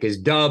 I think, is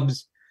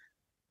Dubs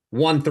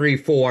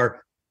 1-3-4,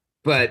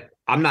 but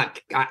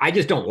I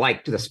just don't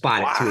like the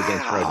spot at 2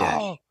 against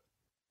Rodesh.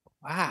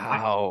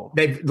 Wow.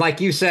 Like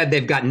you said,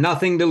 they've got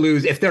nothing to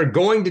lose. If they're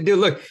going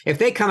to if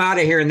they come out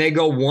of here and they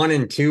go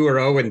 1-2 or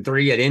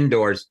 0-3 at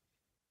indoors,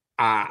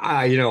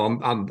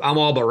 I'm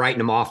all but writing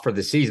them off for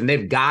the season.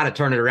 They've got to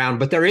turn it around,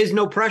 but there is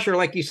no pressure.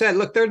 Like you said,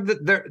 look,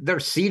 they're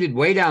seated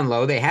way down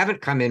low. They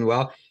haven't come in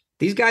well.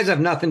 These guys have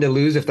nothing to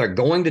lose. If they're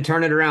going to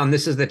turn it around,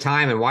 this is the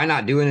time. And why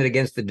not doing it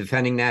against the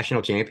defending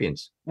national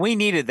champions? We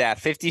needed that.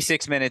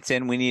 56 minutes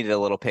in, we needed a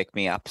little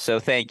pick-me-up. So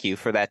thank you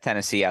for that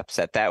Tennessee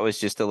upset. That was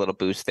just a little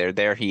boost there.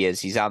 There he is.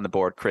 He's on the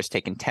board. Chris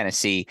taking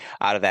Tennessee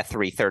out of that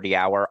 3:30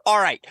 hour. All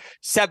right,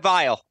 Seb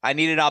Vial, I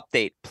need an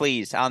update,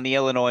 please, on the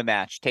Illinois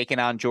match. Taking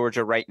on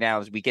Georgia right now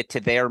as we get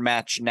to their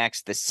match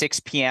next, the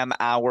 6 p.m.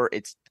 hour.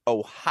 It's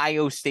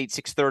Ohio State,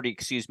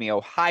 6:30,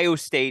 Ohio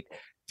State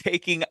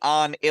taking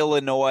on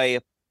Illinois.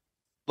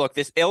 Look,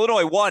 this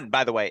Illinois won,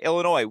 by the way.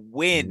 Illinois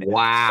win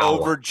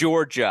over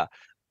Georgia.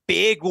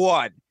 Big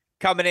one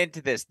coming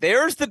into this.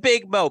 There's the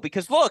big mo,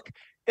 because look,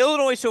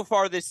 Illinois so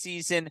far this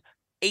season,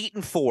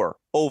 8-4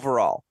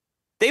 overall.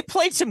 They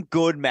played some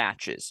good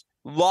matches.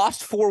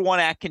 Lost 4-1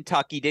 at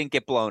Kentucky, didn't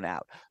get blown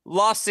out.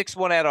 Lost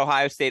 6-1 at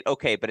Ohio State.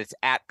 Okay, but it's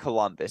at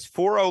Columbus.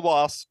 4-0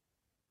 loss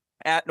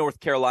at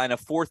North Carolina,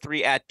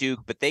 4-3 at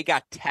Duke, but they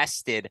got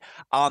tested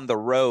on the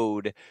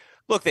road.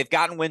 Look, they've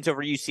gotten wins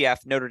over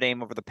UCF, Notre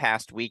Dame over the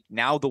past week.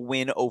 Now the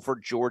win over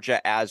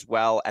Georgia as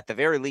well. At the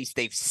very least,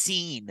 they've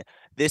seen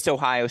this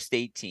Ohio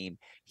State team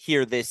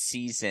here this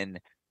season.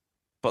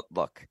 But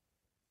look,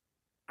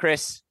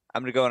 Chris,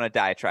 I'm going to go on a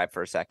diatribe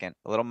for a second,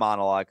 a little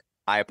monologue.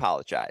 I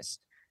apologize.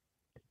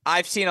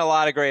 I've seen a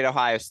lot of great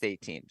Ohio State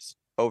teams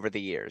over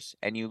the years,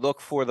 and you look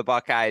for the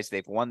Buckeyes.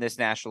 They've won this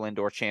National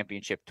Indoor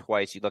Championship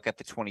twice. You look at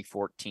the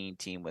 2014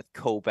 team with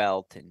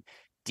Cobelt and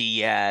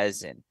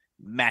Diaz and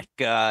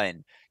Metka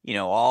and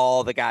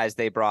all the guys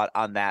they brought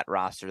on that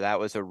roster. That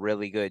was a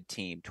really good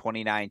team.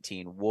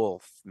 2019,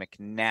 Wolf,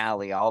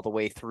 McNally, all the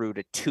way through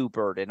to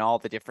Tubert and all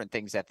the different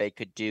things that they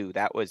could do.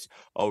 That was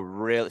a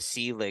real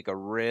Seelig, a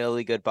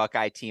really good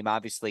Buckeye team.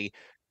 Obviously,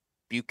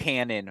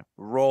 Buchanan,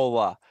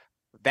 Rolla,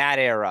 that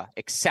era,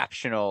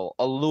 exceptional.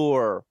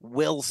 Allure,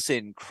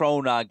 Wilson,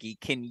 Kronagi,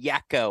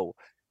 Kinyeko.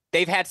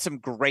 They've had some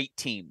great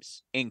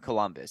teams in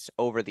Columbus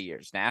over the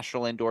years.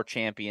 National Indoor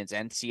Champions,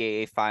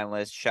 NCAA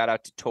finalists. Shout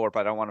out to Torp.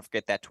 I don't want to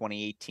forget that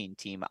 2018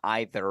 team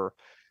either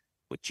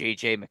with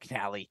JJ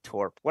McNally,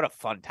 Torp. What a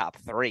fun top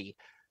 3.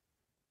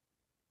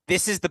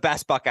 This is the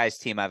best Buckeyes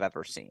team I've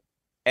ever seen.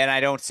 And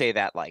I don't say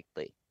that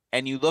lightly.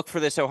 And you look for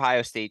this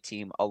Ohio State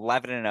team,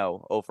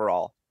 11-0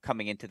 overall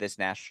coming into this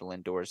National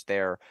Indoors.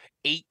 They're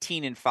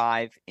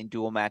 18-5 in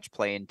dual match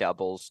play and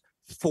doubles.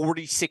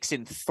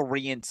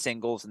 46-3 in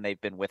singles, and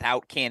they've been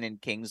without Cannon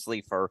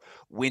Kingsley for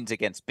wins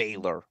against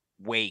Baylor,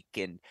 Wake,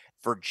 and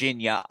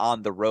Virginia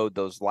on the road.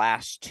 Those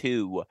last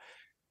 2,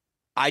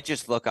 I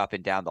just look up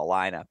and down the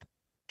lineup.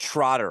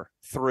 Trotter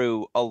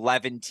through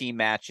 11 team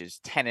matches,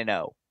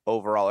 10-0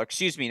 overall.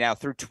 Now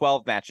through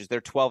 12 matches,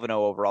 they're 12-0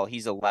 overall.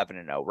 He's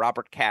 11-0.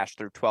 Robert Cash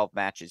through 12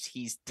 matches,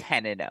 he's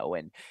 10-0.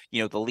 And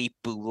the leap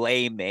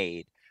Boulay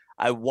made.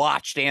 I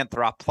watched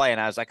Anthrop play,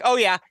 and I was like, oh,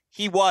 yeah,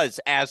 he was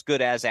as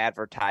good as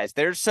advertised.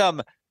 There's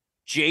some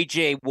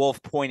JJ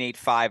Wolf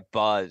 0.85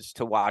 buzz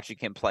to watching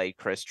him play,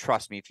 Chris.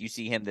 Trust me, if you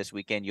see him this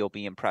weekend, you'll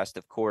be impressed.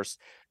 Of course,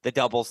 the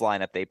doubles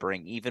lineup they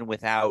bring, even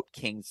without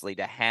Kingsley,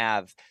 to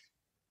have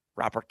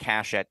Robert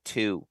Cash at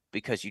 2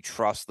 because you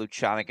trust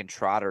Lucianic and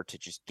Trotter to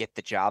just get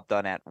the job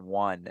done at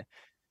 1.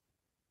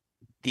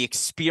 The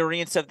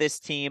experience of this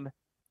team,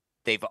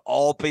 they've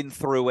all been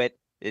through it.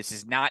 This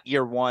is not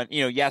year 1.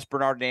 Yes,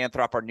 Bernard and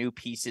Anthrop are new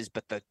pieces,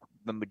 but the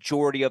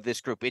majority of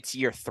this group, it's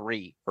year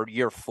 3 or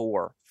year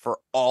 4 for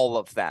all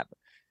of them.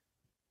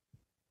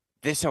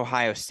 This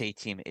Ohio State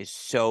team is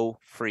so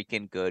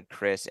freaking good,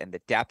 Chris, and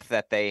the depth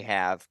that they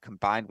have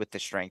combined with the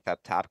strength up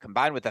top,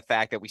 combined with the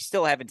fact that we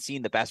still haven't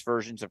seen the best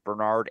versions of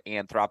Bernard,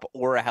 Anthrop,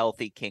 or a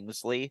healthy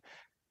Kingsley.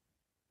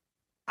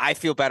 I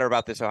feel better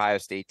about this Ohio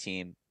State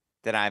team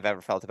than I've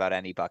ever felt about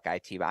any Buckeye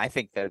team. I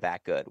think they're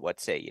that good. What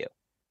say you?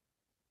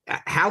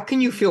 How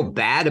can you feel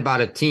bad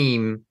about a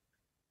team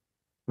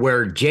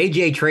where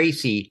JJ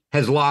Tracy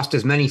has lost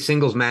as many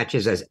singles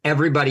matches as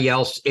everybody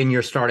else in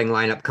your starting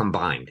lineup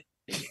combined?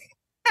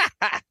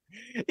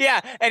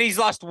 Yeah, and he's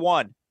lost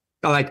 1.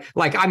 On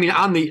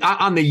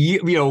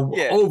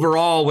the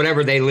overall,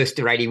 whatever they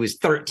listed, right? He was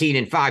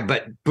 13-5,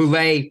 but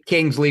Boulay,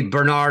 Kingsley,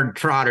 Bernard,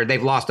 Trotter,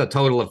 they've lost a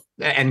total of,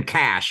 and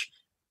Cash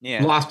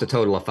lost a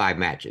total of 5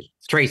 matches.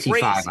 Tracy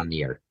 5 on the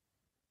year.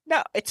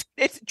 No, it's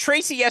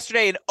Tracy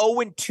yesterday, an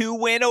 0-2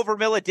 win over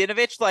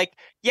Milutinovic. Like,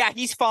 yeah,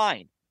 he's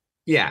fine.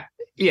 Yeah.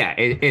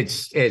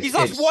 He's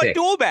lost 1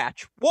 dual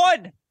match.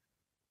 1.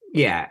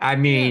 Yeah, I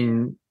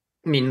mean,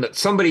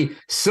 somebody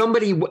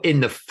in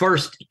the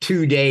first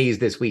 2 days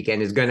this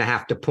weekend is going to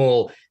have to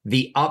pull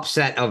the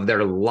upset of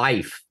their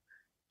life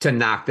to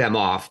knock them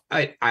off.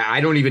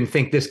 I don't even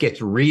think this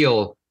gets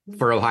real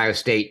for Ohio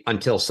State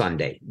until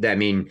Sunday. I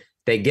mean,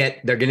 they're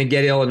going to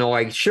get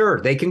Illinois.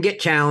 Sure, they can get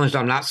challenged.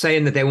 I'm not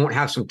saying that they won't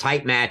have some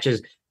tight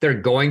matches. They're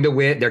going to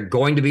win. They're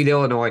going to beat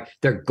Illinois.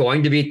 They're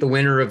going to beat the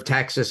winner of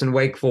Texas and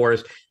Wake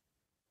Forest.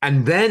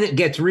 And then it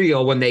gets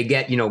real when they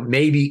get,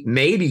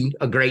 maybe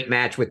a great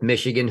match with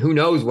Michigan. Who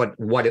knows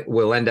what it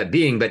will end up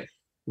being, but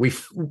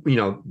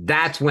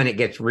that's when it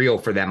gets real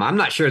for them. I'm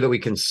not sure that we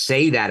can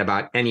say that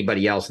about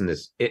anybody else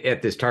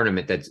at this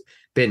tournament that's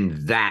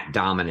been that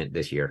dominant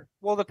this year.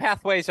 Well, the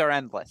pathways are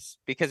endless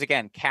because,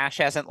 again, Cash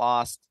hasn't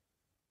lost,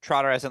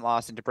 Trotter hasn't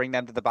lost, and to bring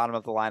them to the bottom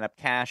of the lineup,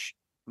 Cash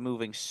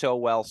moving so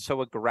well,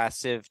 so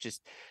aggressive,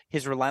 just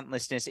his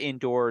relentlessness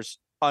indoors,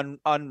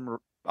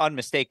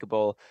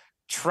 unmistakable.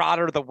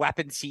 Trotter, the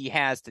weapons he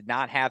has, to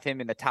not have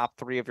him in the top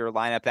 3 of your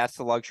lineup, that's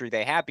the luxury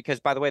they have because,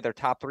 by the way, they're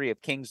top 3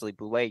 of Kingsley,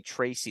 Boulay,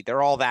 Tracy.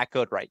 They're all that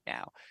good right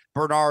now.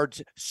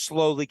 Bernard's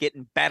slowly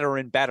getting better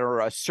and better,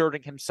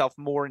 asserting himself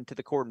more into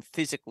the court, and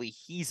physically,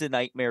 he's a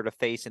nightmare to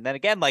face. And then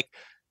again, like,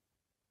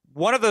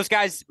 one of those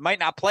guys might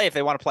not play if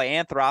they want to play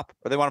Anthrop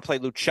or they want to play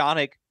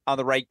Lucianic on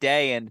the right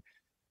day, and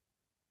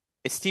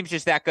this team's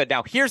just that good.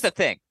 Now, here's the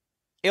thing.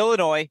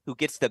 Illinois, who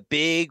gets the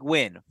big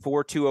win,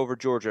 4-2 over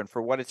Georgia. And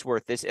for what it's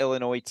worth, this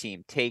Illinois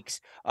team takes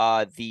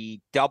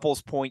the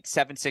doubles point,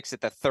 7-6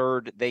 at the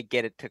third. They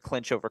get it to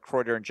clinch over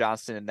Kreuter and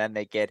Johnston, and then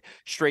they get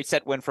straight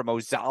set win from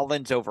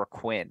Ozalins over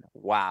Quinn.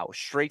 Wow.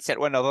 Straight set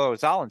win, although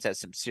Ozalins has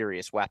some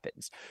serious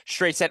weapons.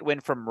 Straight set win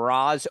from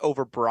Raz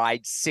over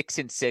Bride,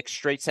 6-6.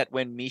 Straight set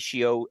win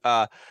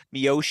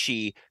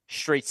Miyoshi.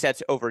 Straight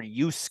sets over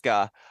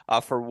Yuska.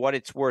 For what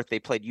it's worth, they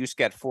played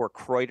Yuska at 4,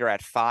 Kreuter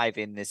at 5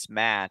 in this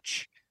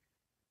match.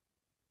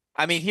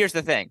 I mean, here's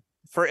the thing.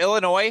 For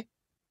Illinois,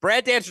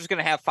 Brad Dancer's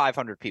going to have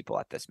 500 people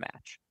at this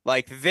match.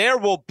 Like, there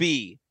will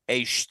be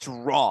a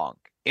strong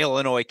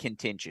Illinois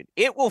contingent.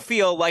 It will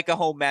feel like a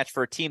home match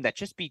for a team that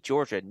just beat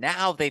Georgia.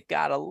 Now they've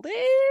got a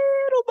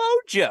little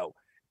mojo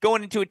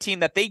going into a team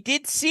that they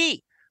did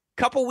see a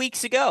couple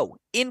weeks ago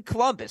in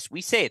Columbus.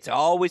 We say it's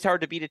always hard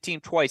to beat a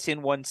team twice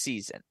in one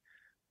season.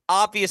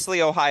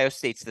 Obviously, Ohio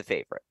State's the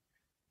favorite.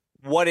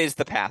 What is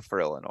the path for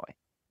Illinois?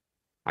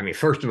 I mean,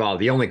 first of all,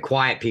 the only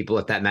quiet people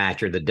at that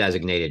match are the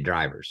designated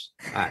drivers.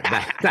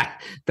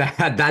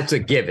 That's a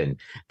given.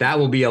 That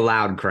will be a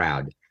loud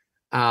crowd.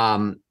 They're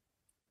going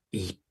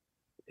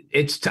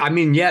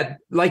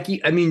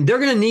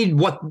to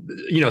need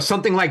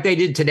something like they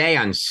did today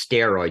on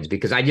steroids,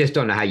 because I just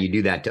don't know how you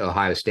do that to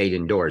Ohio State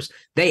indoors.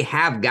 They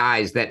have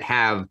guys that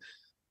have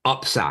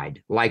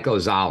upside, like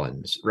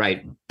Ozalins,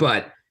 right?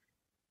 But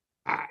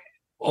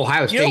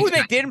Ohio State. You know who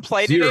they didn't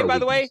play today, by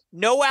the way?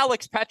 No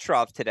Alex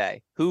Petrov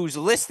today, who's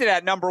listed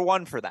at number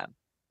 1 for them.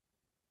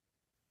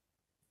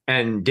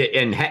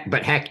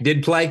 But Heck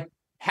did play?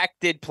 Heck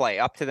did play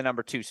up to the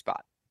number 2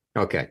 spot.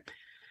 Okay.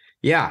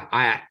 Yeah.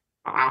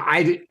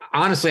 I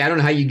honestly, I don't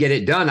know how you get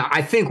it done.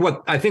 I think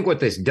what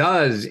this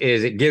does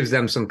is it gives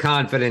them some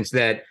confidence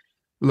that,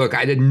 look,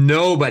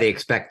 nobody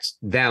expects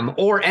them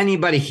or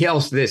anybody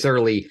else this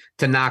early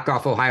to knock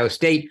off Ohio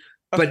State,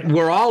 but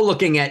we're all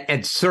looking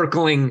at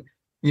circling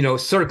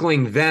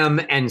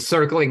them and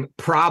circling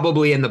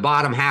probably in the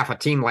bottom half a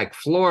team like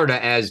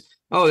Florida as,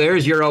 oh,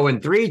 there's your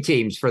 0-3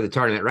 teams for the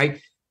tournament, right?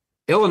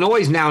 Illinois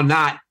is now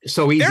not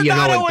so easy. They're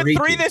not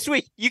 0-3 this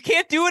week. You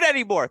can't do it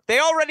anymore. They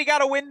already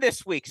got a win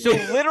this week. So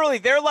literally,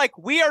 they're like,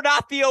 we are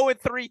not the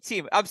 0-3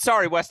 team. I'm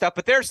sorry, West Up,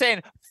 but they're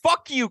saying,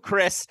 fuck you,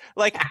 Chris.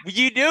 Like,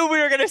 you knew we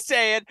were going to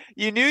say it.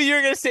 You knew you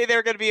were going to say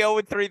they're going to be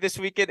 0-3 this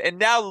weekend. And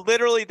now,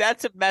 literally,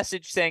 that's a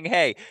message saying,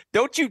 hey,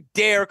 don't you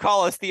dare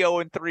call us the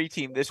 0-3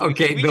 team this week.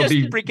 Okay, we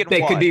just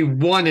they could be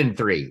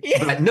 1-3.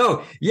 Yeah. But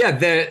no, yeah,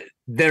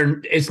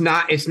 it's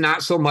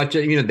not so much,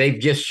 they've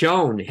just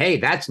shown, hey,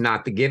 that's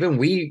not the given.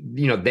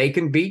 They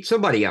can beat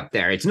somebody up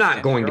there. It's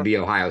not going to be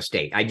Ohio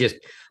State.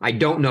 I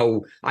don't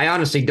know. I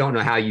honestly don't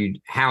know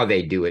how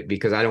they do it,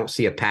 because I don't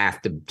see a path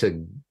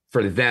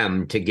for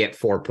them to get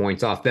 4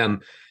 points off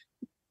them.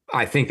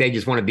 I think they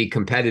just want to be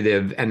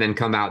competitive and then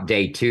come out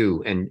day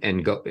 2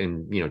 and go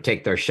and,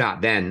 take their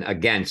shot then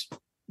against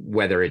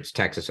whether it's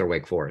Texas or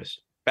Wake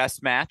Forest.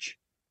 Best match?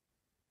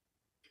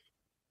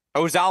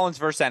 Ozalins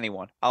versus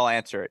anyone. I'll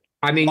answer it.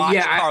 I mean,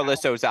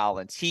 Carlos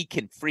Ozalins.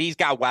 He's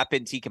got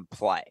weapons. He can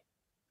play.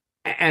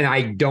 And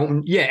I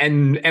don't,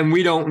 and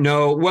we don't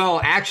know.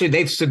 Well, actually,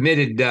 they've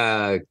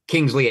submitted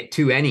Kingsley at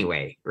 2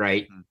 anyway,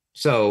 right? Mm-hmm.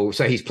 So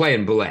he's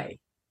playing Boulay.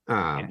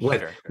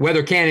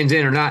 Whether Cannon's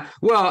in or not,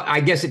 well, I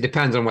guess it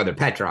depends on whether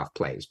Petrov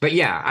plays. But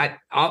yeah,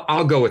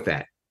 I'll go with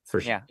that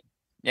for sure.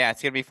 Yeah,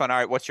 it's gonna be fun. All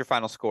right, what's your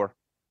final score?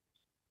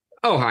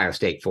 Ohio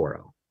State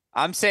 4-0.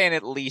 I'm saying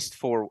at least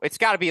 4. It's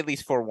got to be at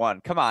least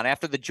 4-1. Come on,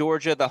 after the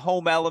Georgia, the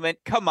home element.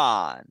 Come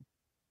on.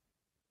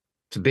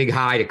 It's a big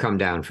high to come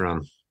down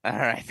from. All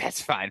right,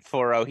 that's fine.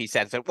 4-0, he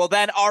said so. Well,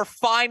 then our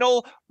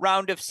final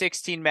round of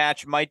 16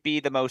 match might be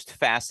the most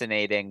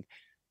fascinating.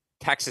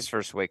 Texas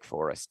versus Wake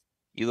Forest.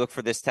 You look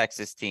for this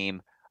Texas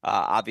team.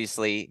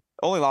 Obviously,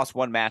 only lost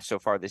 1 match so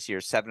far this year,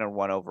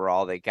 7-1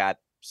 overall. They got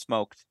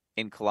smoked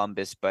in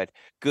Columbus, but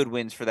good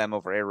wins for them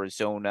over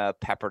Arizona,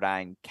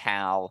 Pepperdine,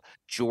 Cal,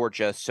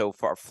 Georgia so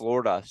far,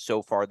 Florida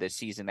so far this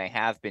season. They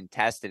have been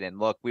tested. And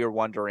look, we were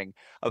wondering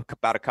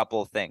about a couple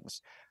of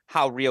things.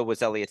 How real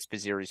was Elliot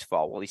Spizzirri's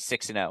fall? Well, he's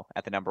 6-0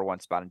 at the number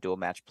 1 spot in dual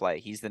match play.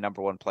 He's the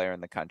number 1 player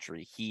in the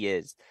country. He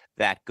is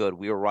that good.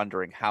 We were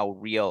wondering how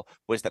real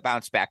was the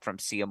bounce back from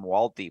Siem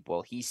Waldie.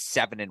 Well, he's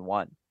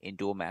 7-1 in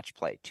dual match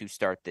play to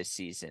start this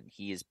season.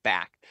 He is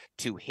back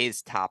to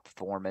his top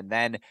form. And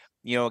then,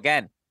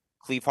 again,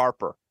 Cleve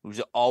Harper, who's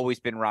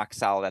always been rock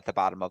solid at the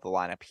bottom of the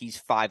lineup.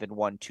 He's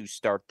 5-1 to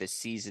start this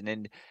season.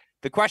 And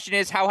the question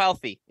is, how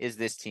healthy is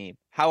this team?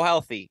 How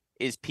healthy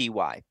is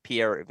PY,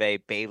 Pierre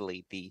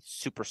Bailey, the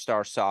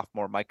superstar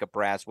sophomore, Micah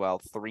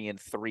Braswell,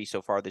 3-3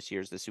 so far this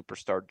year as the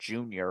superstar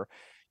junior.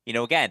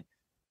 Again,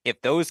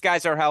 if those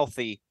guys are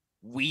healthy,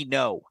 we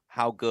know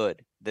how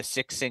good the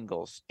 6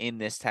 singles in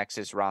this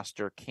Texas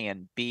roster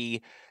can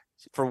be.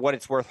 For what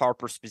it's worth,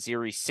 Harper,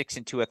 Spizzirri,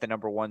 6-2 at the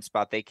number 1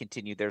 spot. They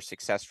continue their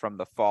success from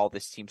the fall.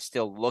 This team's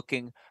still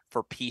looking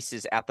for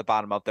pieces at the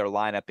bottom of their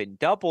lineup in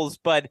doubles,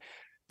 but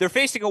they're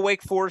facing a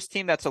Wake Forest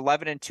team that's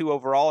 11-2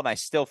 overall, and I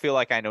still feel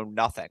like I know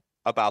nothing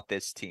about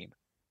this team.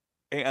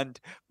 And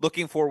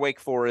looking for Wake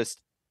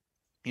Forest,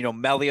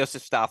 Melios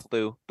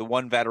Efstathlu, the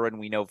one veteran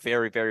we know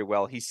very, very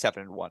well, he's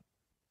 7-1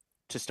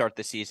 to start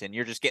the season.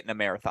 You're just getting a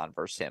marathon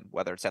versus him,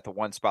 whether it's at the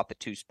 1 spot, the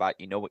 2 spot,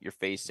 you know what you're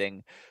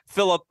facing.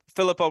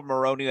 Filippo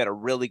Moroni had a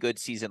really good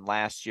season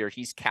last year.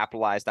 He's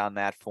capitalized on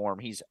that form.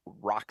 He's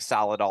rock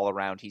solid all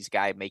around. He's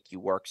guy make you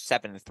work.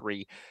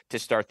 7-3 to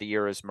start the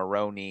year as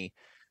Moroni.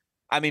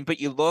 I mean,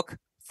 but you look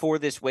for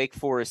this Wake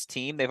Forest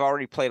team, they've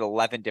already played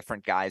 11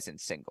 different guys in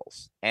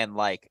singles. And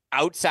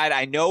outside,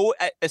 I know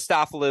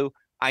Efstathlu,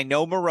 I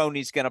know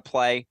Moroni's going to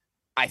play.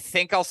 I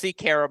think I'll see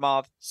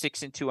Karamov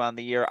 6-2 on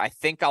the year. I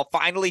think I'll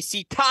finally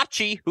see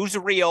Tachi, who's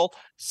real,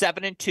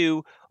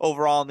 7-2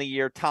 overall in the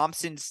year.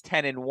 Thompson's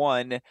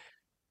 10-1.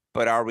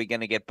 But are we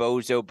going to get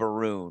Bozo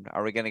Baroun?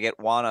 Are we going to get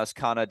Juan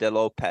Oscana de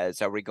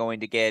Lopez? Are we going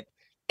to get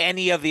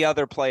any of the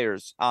other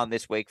players on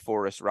this Wake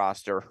Forest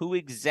roster? Who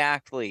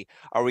exactly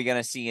are we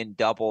going to see in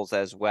doubles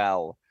as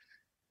well?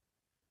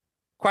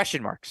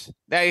 Question marks.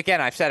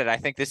 Again, I've said it. I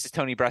think this is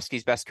Tony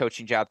Bresky's best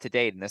coaching job to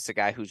date, and this is a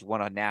guy who's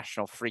won a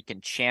national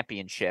freaking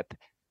championship.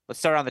 Let's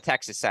start on the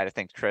Texas side of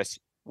things, Chris.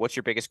 What's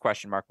your biggest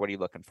question mark? What are you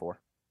looking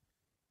for?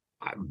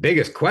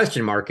 Biggest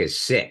question mark is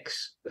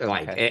 6.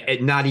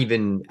 Not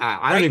even.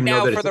 I don't even know.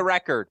 Right now, for the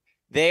record,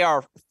 they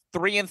are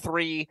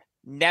 3-3.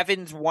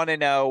 Nevin's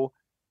 1-0.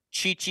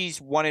 Chi-Chi's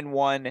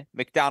 1-1.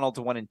 McDonald's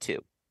 1-2.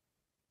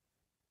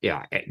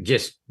 Yeah,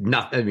 just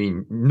nothing. I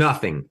mean,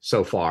 nothing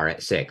so far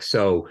at 6.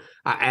 So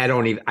I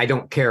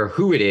don't care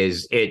who it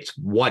is. It's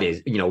what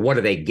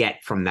do they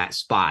get from that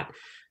spot?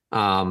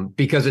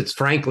 Because it's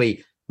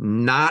frankly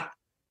not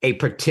a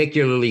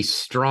particularly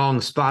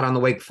strong spot on the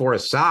Wake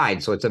Forest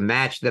side. So it's a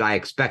match that I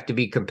expect to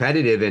be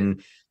competitive,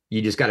 and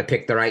you just got to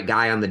pick the right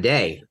guy on the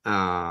day.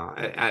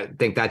 I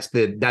think that's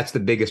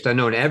the biggest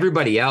unknown.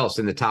 Everybody else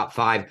in the top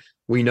 5,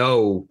 we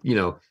know,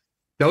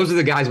 those are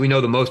the guys we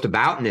know the most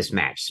about in this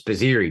match.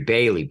 Spizzirri,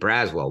 Bailey,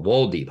 Braswell,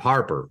 Woldeab,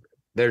 Harper.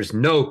 There's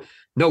no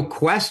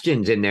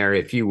questions in there,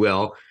 if you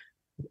will.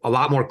 A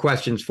lot more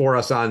questions for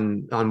us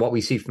on what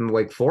we see from the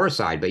Wake Forest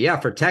side. But yeah,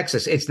 for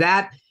Texas, it's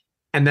that.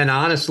 And then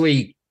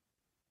honestly,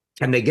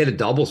 can they get a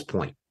doubles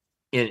point?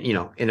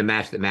 in a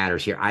match that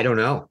matters here. I don't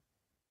know.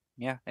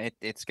 Yeah,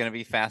 it's going to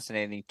be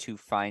fascinating to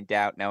find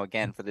out. Now,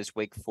 again, for this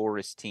Wake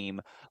Forest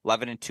team,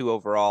 11-2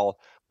 overall,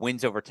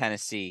 wins over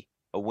Tennessee,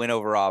 a win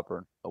over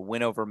Auburn, a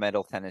win over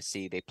Middle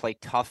Tennessee. They play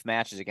tough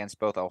matches against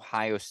both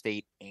Ohio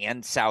State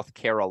and South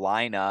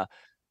Carolina.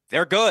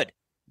 They're good.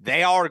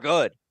 They are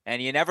good. And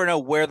you never know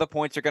where the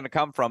points are going to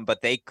come from,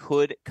 but they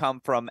could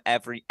come from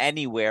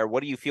anywhere.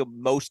 What do you feel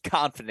most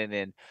confident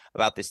in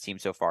about this team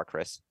so far,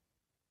 Chris?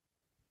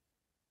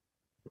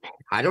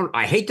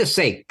 I hate to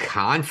say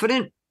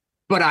confident,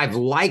 but I've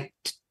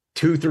liked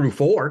 2 through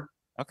 4.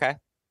 Okay.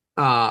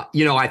 I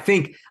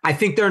think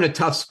they're in a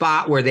tough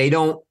spot where they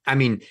don't. I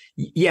mean,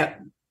 yeah,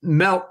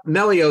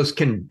 Melios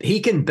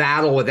can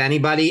battle with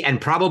anybody and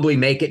probably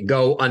make it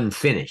go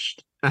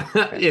unfinished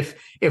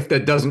if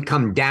that doesn't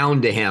come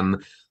down to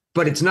him.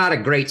 But it's not a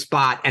great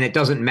spot, and it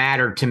doesn't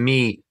matter to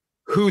me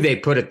who they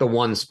put at the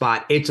 1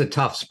 spot. It's a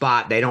tough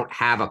spot. They don't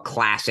have a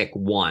classic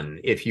 1,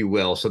 if you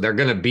will, so they're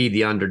going to be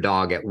the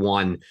underdog at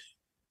 1.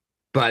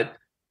 But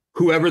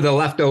whoever the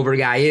leftover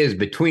guy is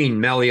between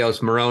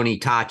Melios, Maroney,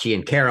 Tachi,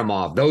 and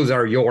Karamov, those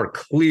are your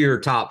clear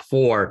top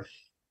 4.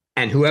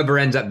 And whoever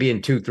ends up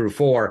being 2 through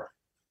 4,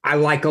 I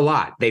like a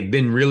lot. They've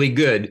been really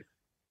good.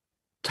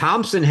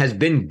 Thompson has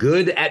been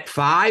good at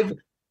 5.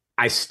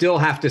 I still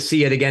have to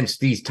see it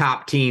against these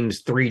top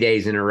teams 3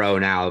 days in a row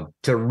now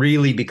to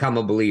really become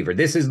a believer.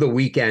 This is the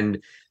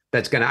weekend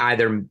that's going to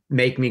either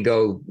make me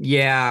go,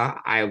 yeah,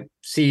 I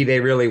see they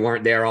really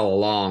weren't there all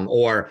along,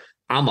 or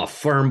I'm a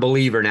firm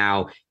believer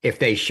now. If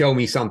they show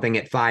me something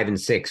at 5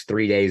 and 6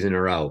 3 days in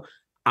a row,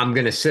 I'm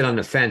going to sit on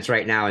the fence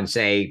right now and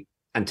say,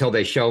 until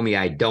they show me,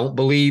 I don't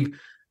believe.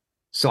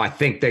 So I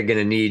think they're going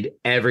to need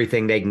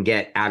everything they can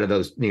get out of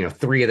those,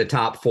 3 of the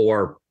top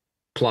 4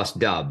 plus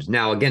dubs.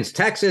 Now against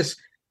Texas,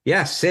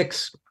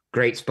 6,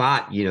 great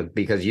spot,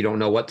 because you don't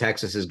know what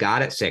Texas has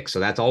got at 6. So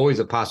that's always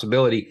a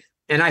possibility.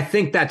 And I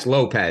think that's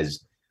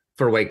Lopez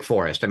for Wake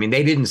Forest. I mean,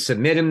 they didn't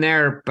submit him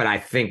there, but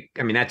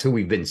that's who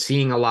we've been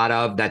seeing a lot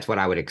of. That's what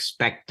I would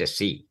expect to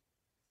see.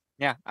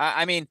 Yeah.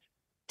 I mean,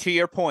 to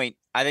your point,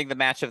 I think the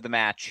match of the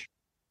match,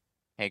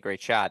 hey,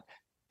 great shot,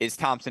 is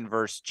Thompson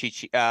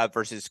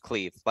versus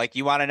Cleve. Like,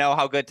 you want to know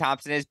how good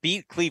Thompson is?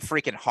 Beat Cleve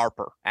freaking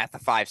Harper at the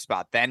 5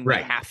 spot. Then we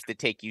have to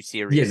take you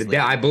seriously.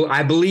 Yeah,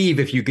 I believe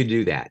if you could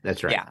do that.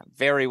 That's right. Yeah,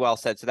 very well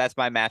said. So that's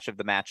my match of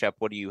the matchup.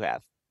 What do you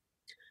have?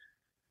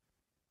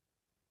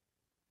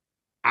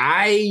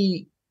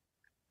 I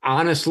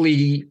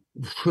honestly,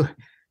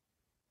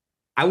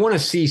 I want to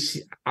see.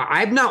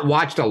 I've not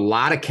watched a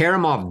lot of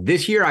Karamov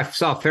this year. I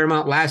saw a fair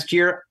amount last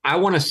year. I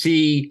want to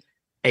see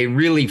a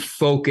really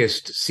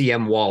focused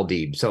CM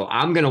Waldib. So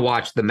I'm going to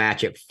watch the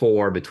match at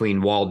 4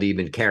 between Waldib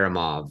and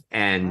Karamov.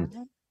 And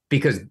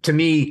because to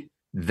me,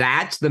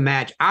 that's the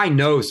match. I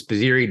know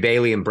Spizzirri,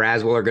 Bailey, and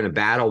Braswell are going to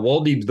battle.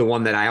 Waldib's the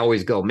one that I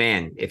always go,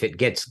 man, if it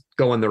gets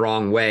going the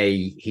wrong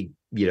way,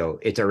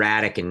 it's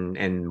erratic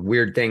and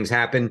weird things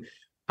happen.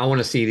 I want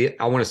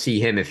to see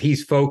him. If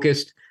he's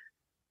focused,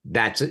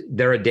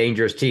 they're a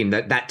dangerous team.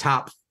 That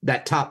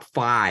top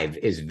 5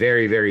 is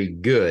very, very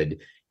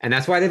good. And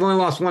that's why they've only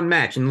lost 1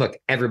 match. And look,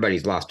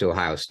 everybody's lost to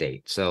Ohio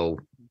State. So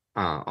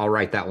I'll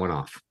write that one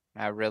off.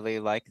 I really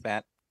like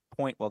that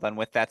point. Well, then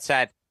with that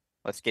said,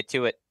 let's get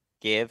to it.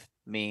 Give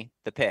me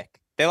the pick.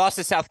 They lost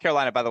to South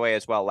Carolina, by the way,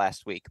 as well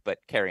last week, but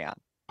carry on.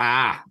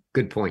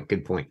 Good point.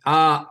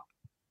 I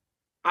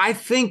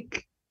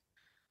think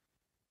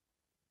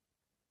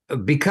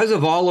because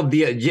of all of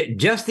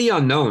just the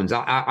unknowns,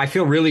 I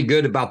feel really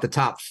good about the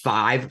top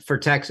 5 for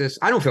Texas.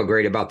 I don't feel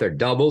great about their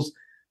doubles,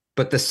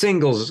 but the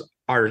singles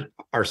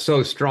are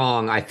so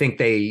strong. I think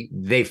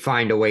they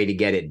find a way to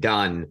get it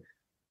done.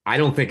 I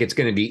don't think it's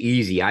going to be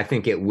easy. I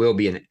think it will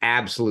be an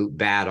absolute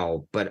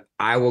battle, but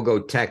I will go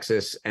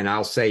Texas, and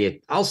I'll say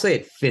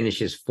it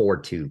finishes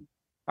 4-2.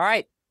 All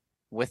right.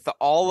 With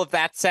all of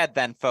that said,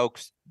 then,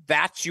 folks,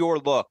 that's your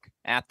look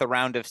at the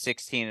round of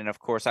 16. And of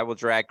course, I will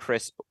drag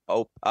Chris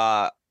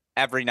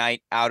every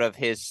night out of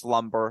his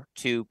slumber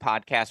to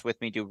podcast with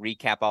me to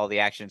recap all the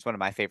action. It's one of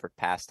my favorite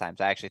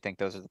pastimes. I actually think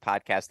those are the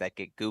podcasts that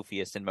get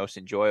goofiest and most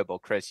enjoyable.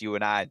 Chris, you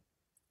and I,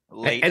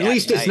 at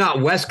least it's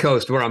not West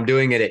Coast where I'm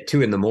doing it at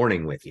 2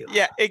 a.m. with you.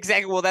 Yeah,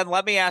 exactly. Well, then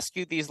let me ask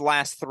you these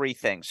last 3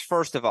 things.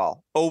 First of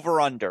all,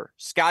 over under.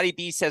 Scotty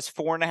B says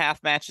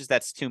 4.5 matches.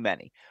 That's too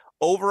many.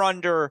 Over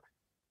under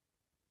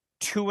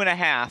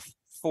 2.5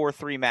 for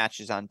 3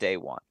 matches on day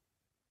 1.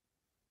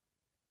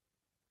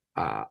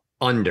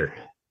 Under.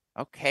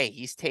 Okay,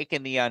 he's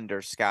taking the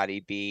under, Scotty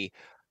B.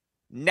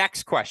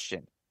 Next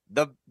question.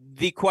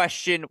 The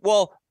question,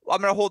 well, I'm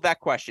going to hold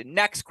that question.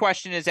 Next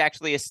question is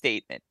actually a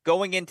statement.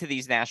 Going into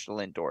these national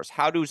indoors,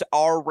 how do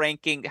our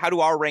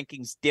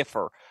rankings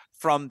differ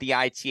from the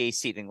ITA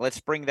seating?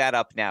 Let's bring that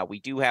up now. We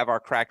do have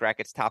our Cracked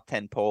Racquets top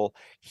 10 poll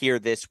here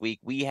this week.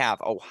 We have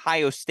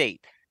Ohio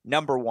State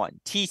number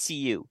 1,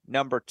 TCU,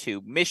 number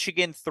 2,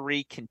 Michigan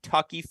 3,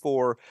 Kentucky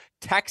 4,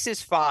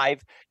 Texas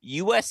 5,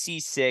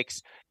 USC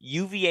 6,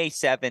 UVA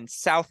 7,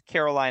 South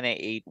Carolina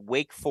 8,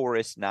 Wake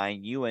Forest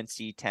 9,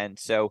 UNC 10.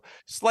 So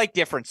slight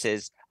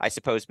differences, I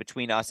suppose,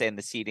 between us and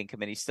the seeding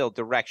committee. Still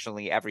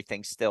directionally,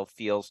 everything still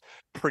feels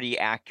pretty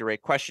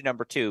accurate. Question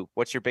number 2,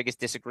 what's your biggest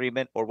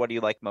disagreement, or what do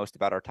you like most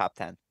about our top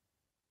 10?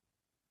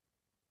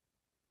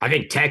 I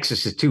think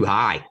Texas is too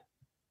high,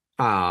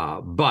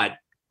 but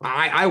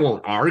I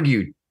won't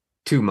argue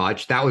too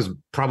much. That was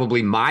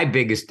probably my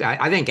biggest.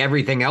 I think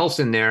everything else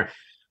in there.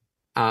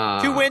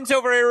 2 wins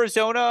over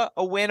Arizona,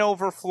 a win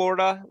over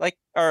Florida,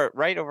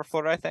 over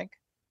Florida, I think.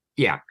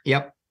 Yeah.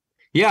 Yep.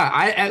 Yeah.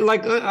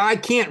 I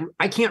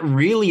can't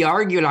really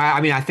argue. I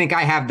mean, I think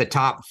I have the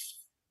top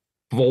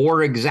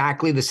 4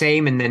 exactly the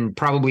same, and then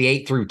probably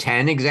 8 through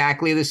 10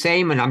 exactly the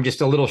same, and I'm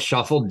just a little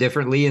shuffled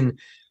differently in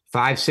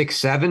 5, 6,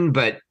 7,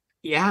 but.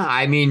 Yeah,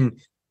 I mean,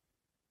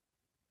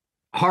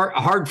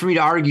 hard for me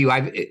to argue.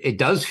 It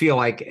does feel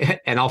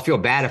like, and I'll feel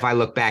bad if I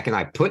look back and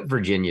I put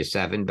Virginia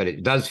 7, but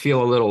it does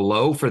feel a little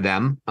low for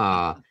them.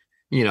 But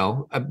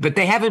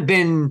they haven't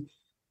been.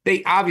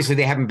 They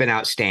haven't been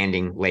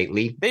outstanding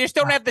lately. They just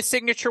don't have the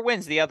signature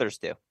wins the others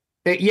do.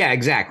 Yeah,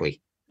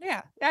 exactly.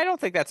 Yeah, I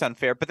don't think that's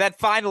unfair. But then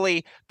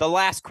finally, the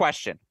last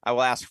question I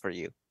will ask for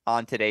you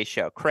on today's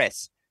show,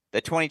 Chris,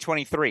 the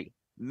 2023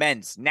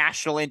 men's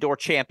national indoor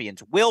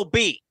champions will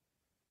be.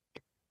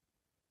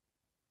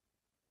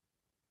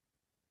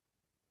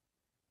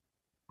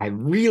 I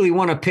really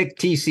want to pick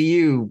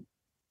TCU,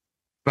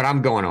 but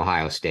I'm going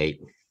Ohio State.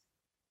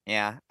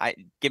 Yeah,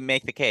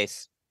 make the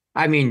case.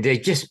 I mean,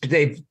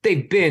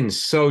 they've been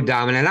so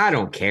dominant. I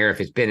don't care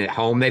if it's been at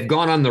home. They've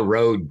gone on the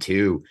road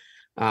too.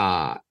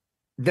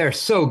 They're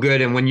so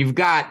good. And when you've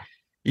got,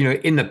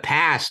 in the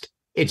past,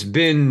 it's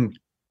been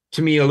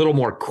to me a little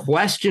more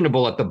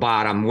questionable at the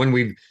bottom when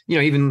we've,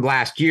 even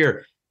last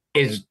year,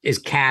 is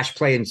Cash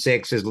playing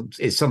 6?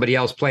 Is somebody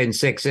else playing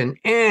 6? And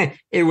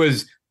it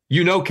was.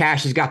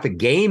 Cash has got the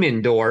game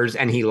indoors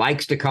and he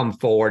likes to come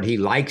forward. He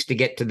likes to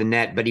get to the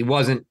net, but he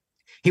wasn't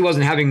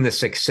having the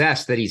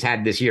success that he's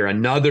had this year.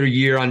 Another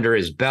year under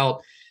his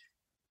belt.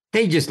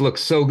 They just look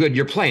so good.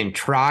 You're playing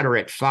Trotter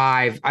at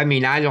 5. I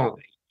mean,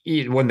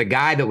 when the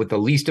guy that with the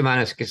least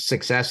amount of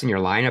success in your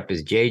lineup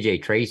is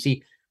JJ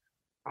Tracy,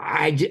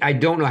 I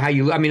don't know how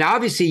you, I mean,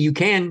 obviously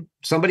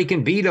somebody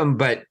can beat them,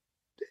 but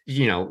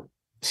they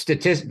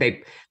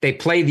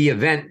play the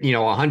event,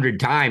 100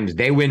 times.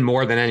 They win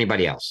more than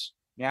anybody else.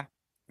 Yeah,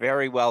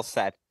 very well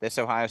said. This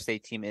Ohio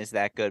State team is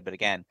that good. But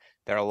again,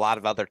 there are a lot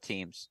of other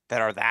teams that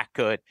are that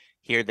good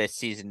here this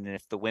season. And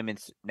if the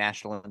women's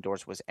national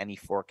indoors was any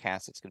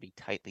forecast, it's going to be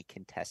tightly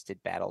contested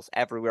battles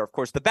everywhere. Of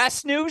course, the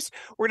best news,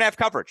 we're going to have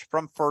coverage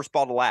from first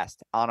ball to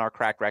last on our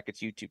Crack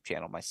Rackets YouTube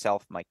channel.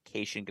 Myself, Mike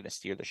Cation, going to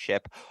steer the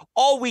ship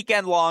all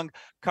weekend long.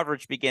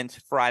 Coverage begins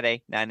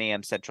Friday, 9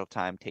 a.m. Central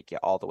Time. Take you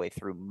all the way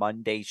through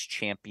Monday's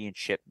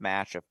championship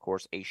match. Of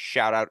course, a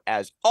shout out,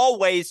 as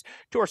always,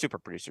 to our super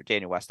producer,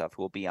 Daniel Westoff,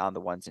 who will be on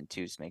the 1s and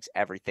 2s, makes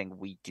everything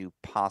we do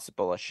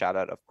possible. A shout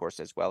out, of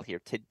course, as well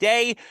here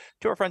today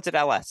to our friends at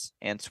LS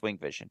and Swing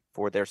Vision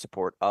for their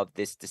support of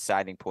this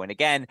deciding point.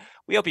 Again,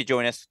 we hope you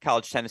join us,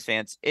 college tennis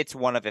fans. It's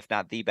one of, if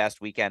not the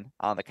best weekend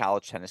on the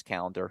college tennis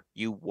calendar.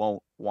 You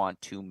won't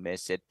want to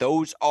miss it.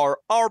 Those are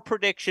our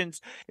predictions.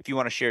 If you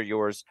want to share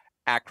yours,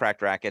 at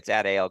Cracked Rackets,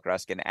 at AL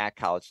Gruskin, at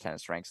College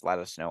Tennis Ranks, let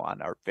us know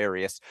on our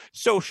various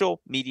social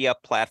media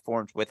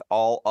platforms. With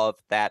all of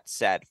that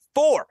said,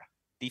 for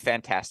the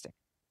fantastic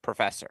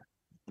Professor,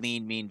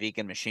 Lean Mean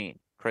Vegan Machine,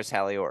 Chris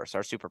Halioris,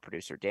 our super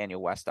producer,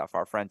 Daniel Westoff,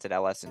 our friends at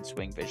LS and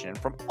Swing Vision, and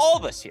from all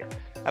of us here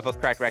at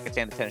both Crack Rackets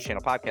and the Tennis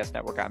Channel Podcast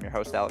Network, I'm your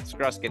host, Alex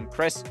Gruskin.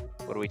 Chris,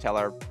 what do we tell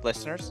our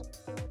listeners?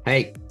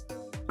 Hey,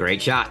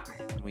 great shot.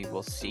 We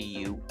will see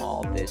you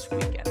all this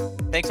weekend.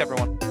 Thanks,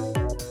 everyone.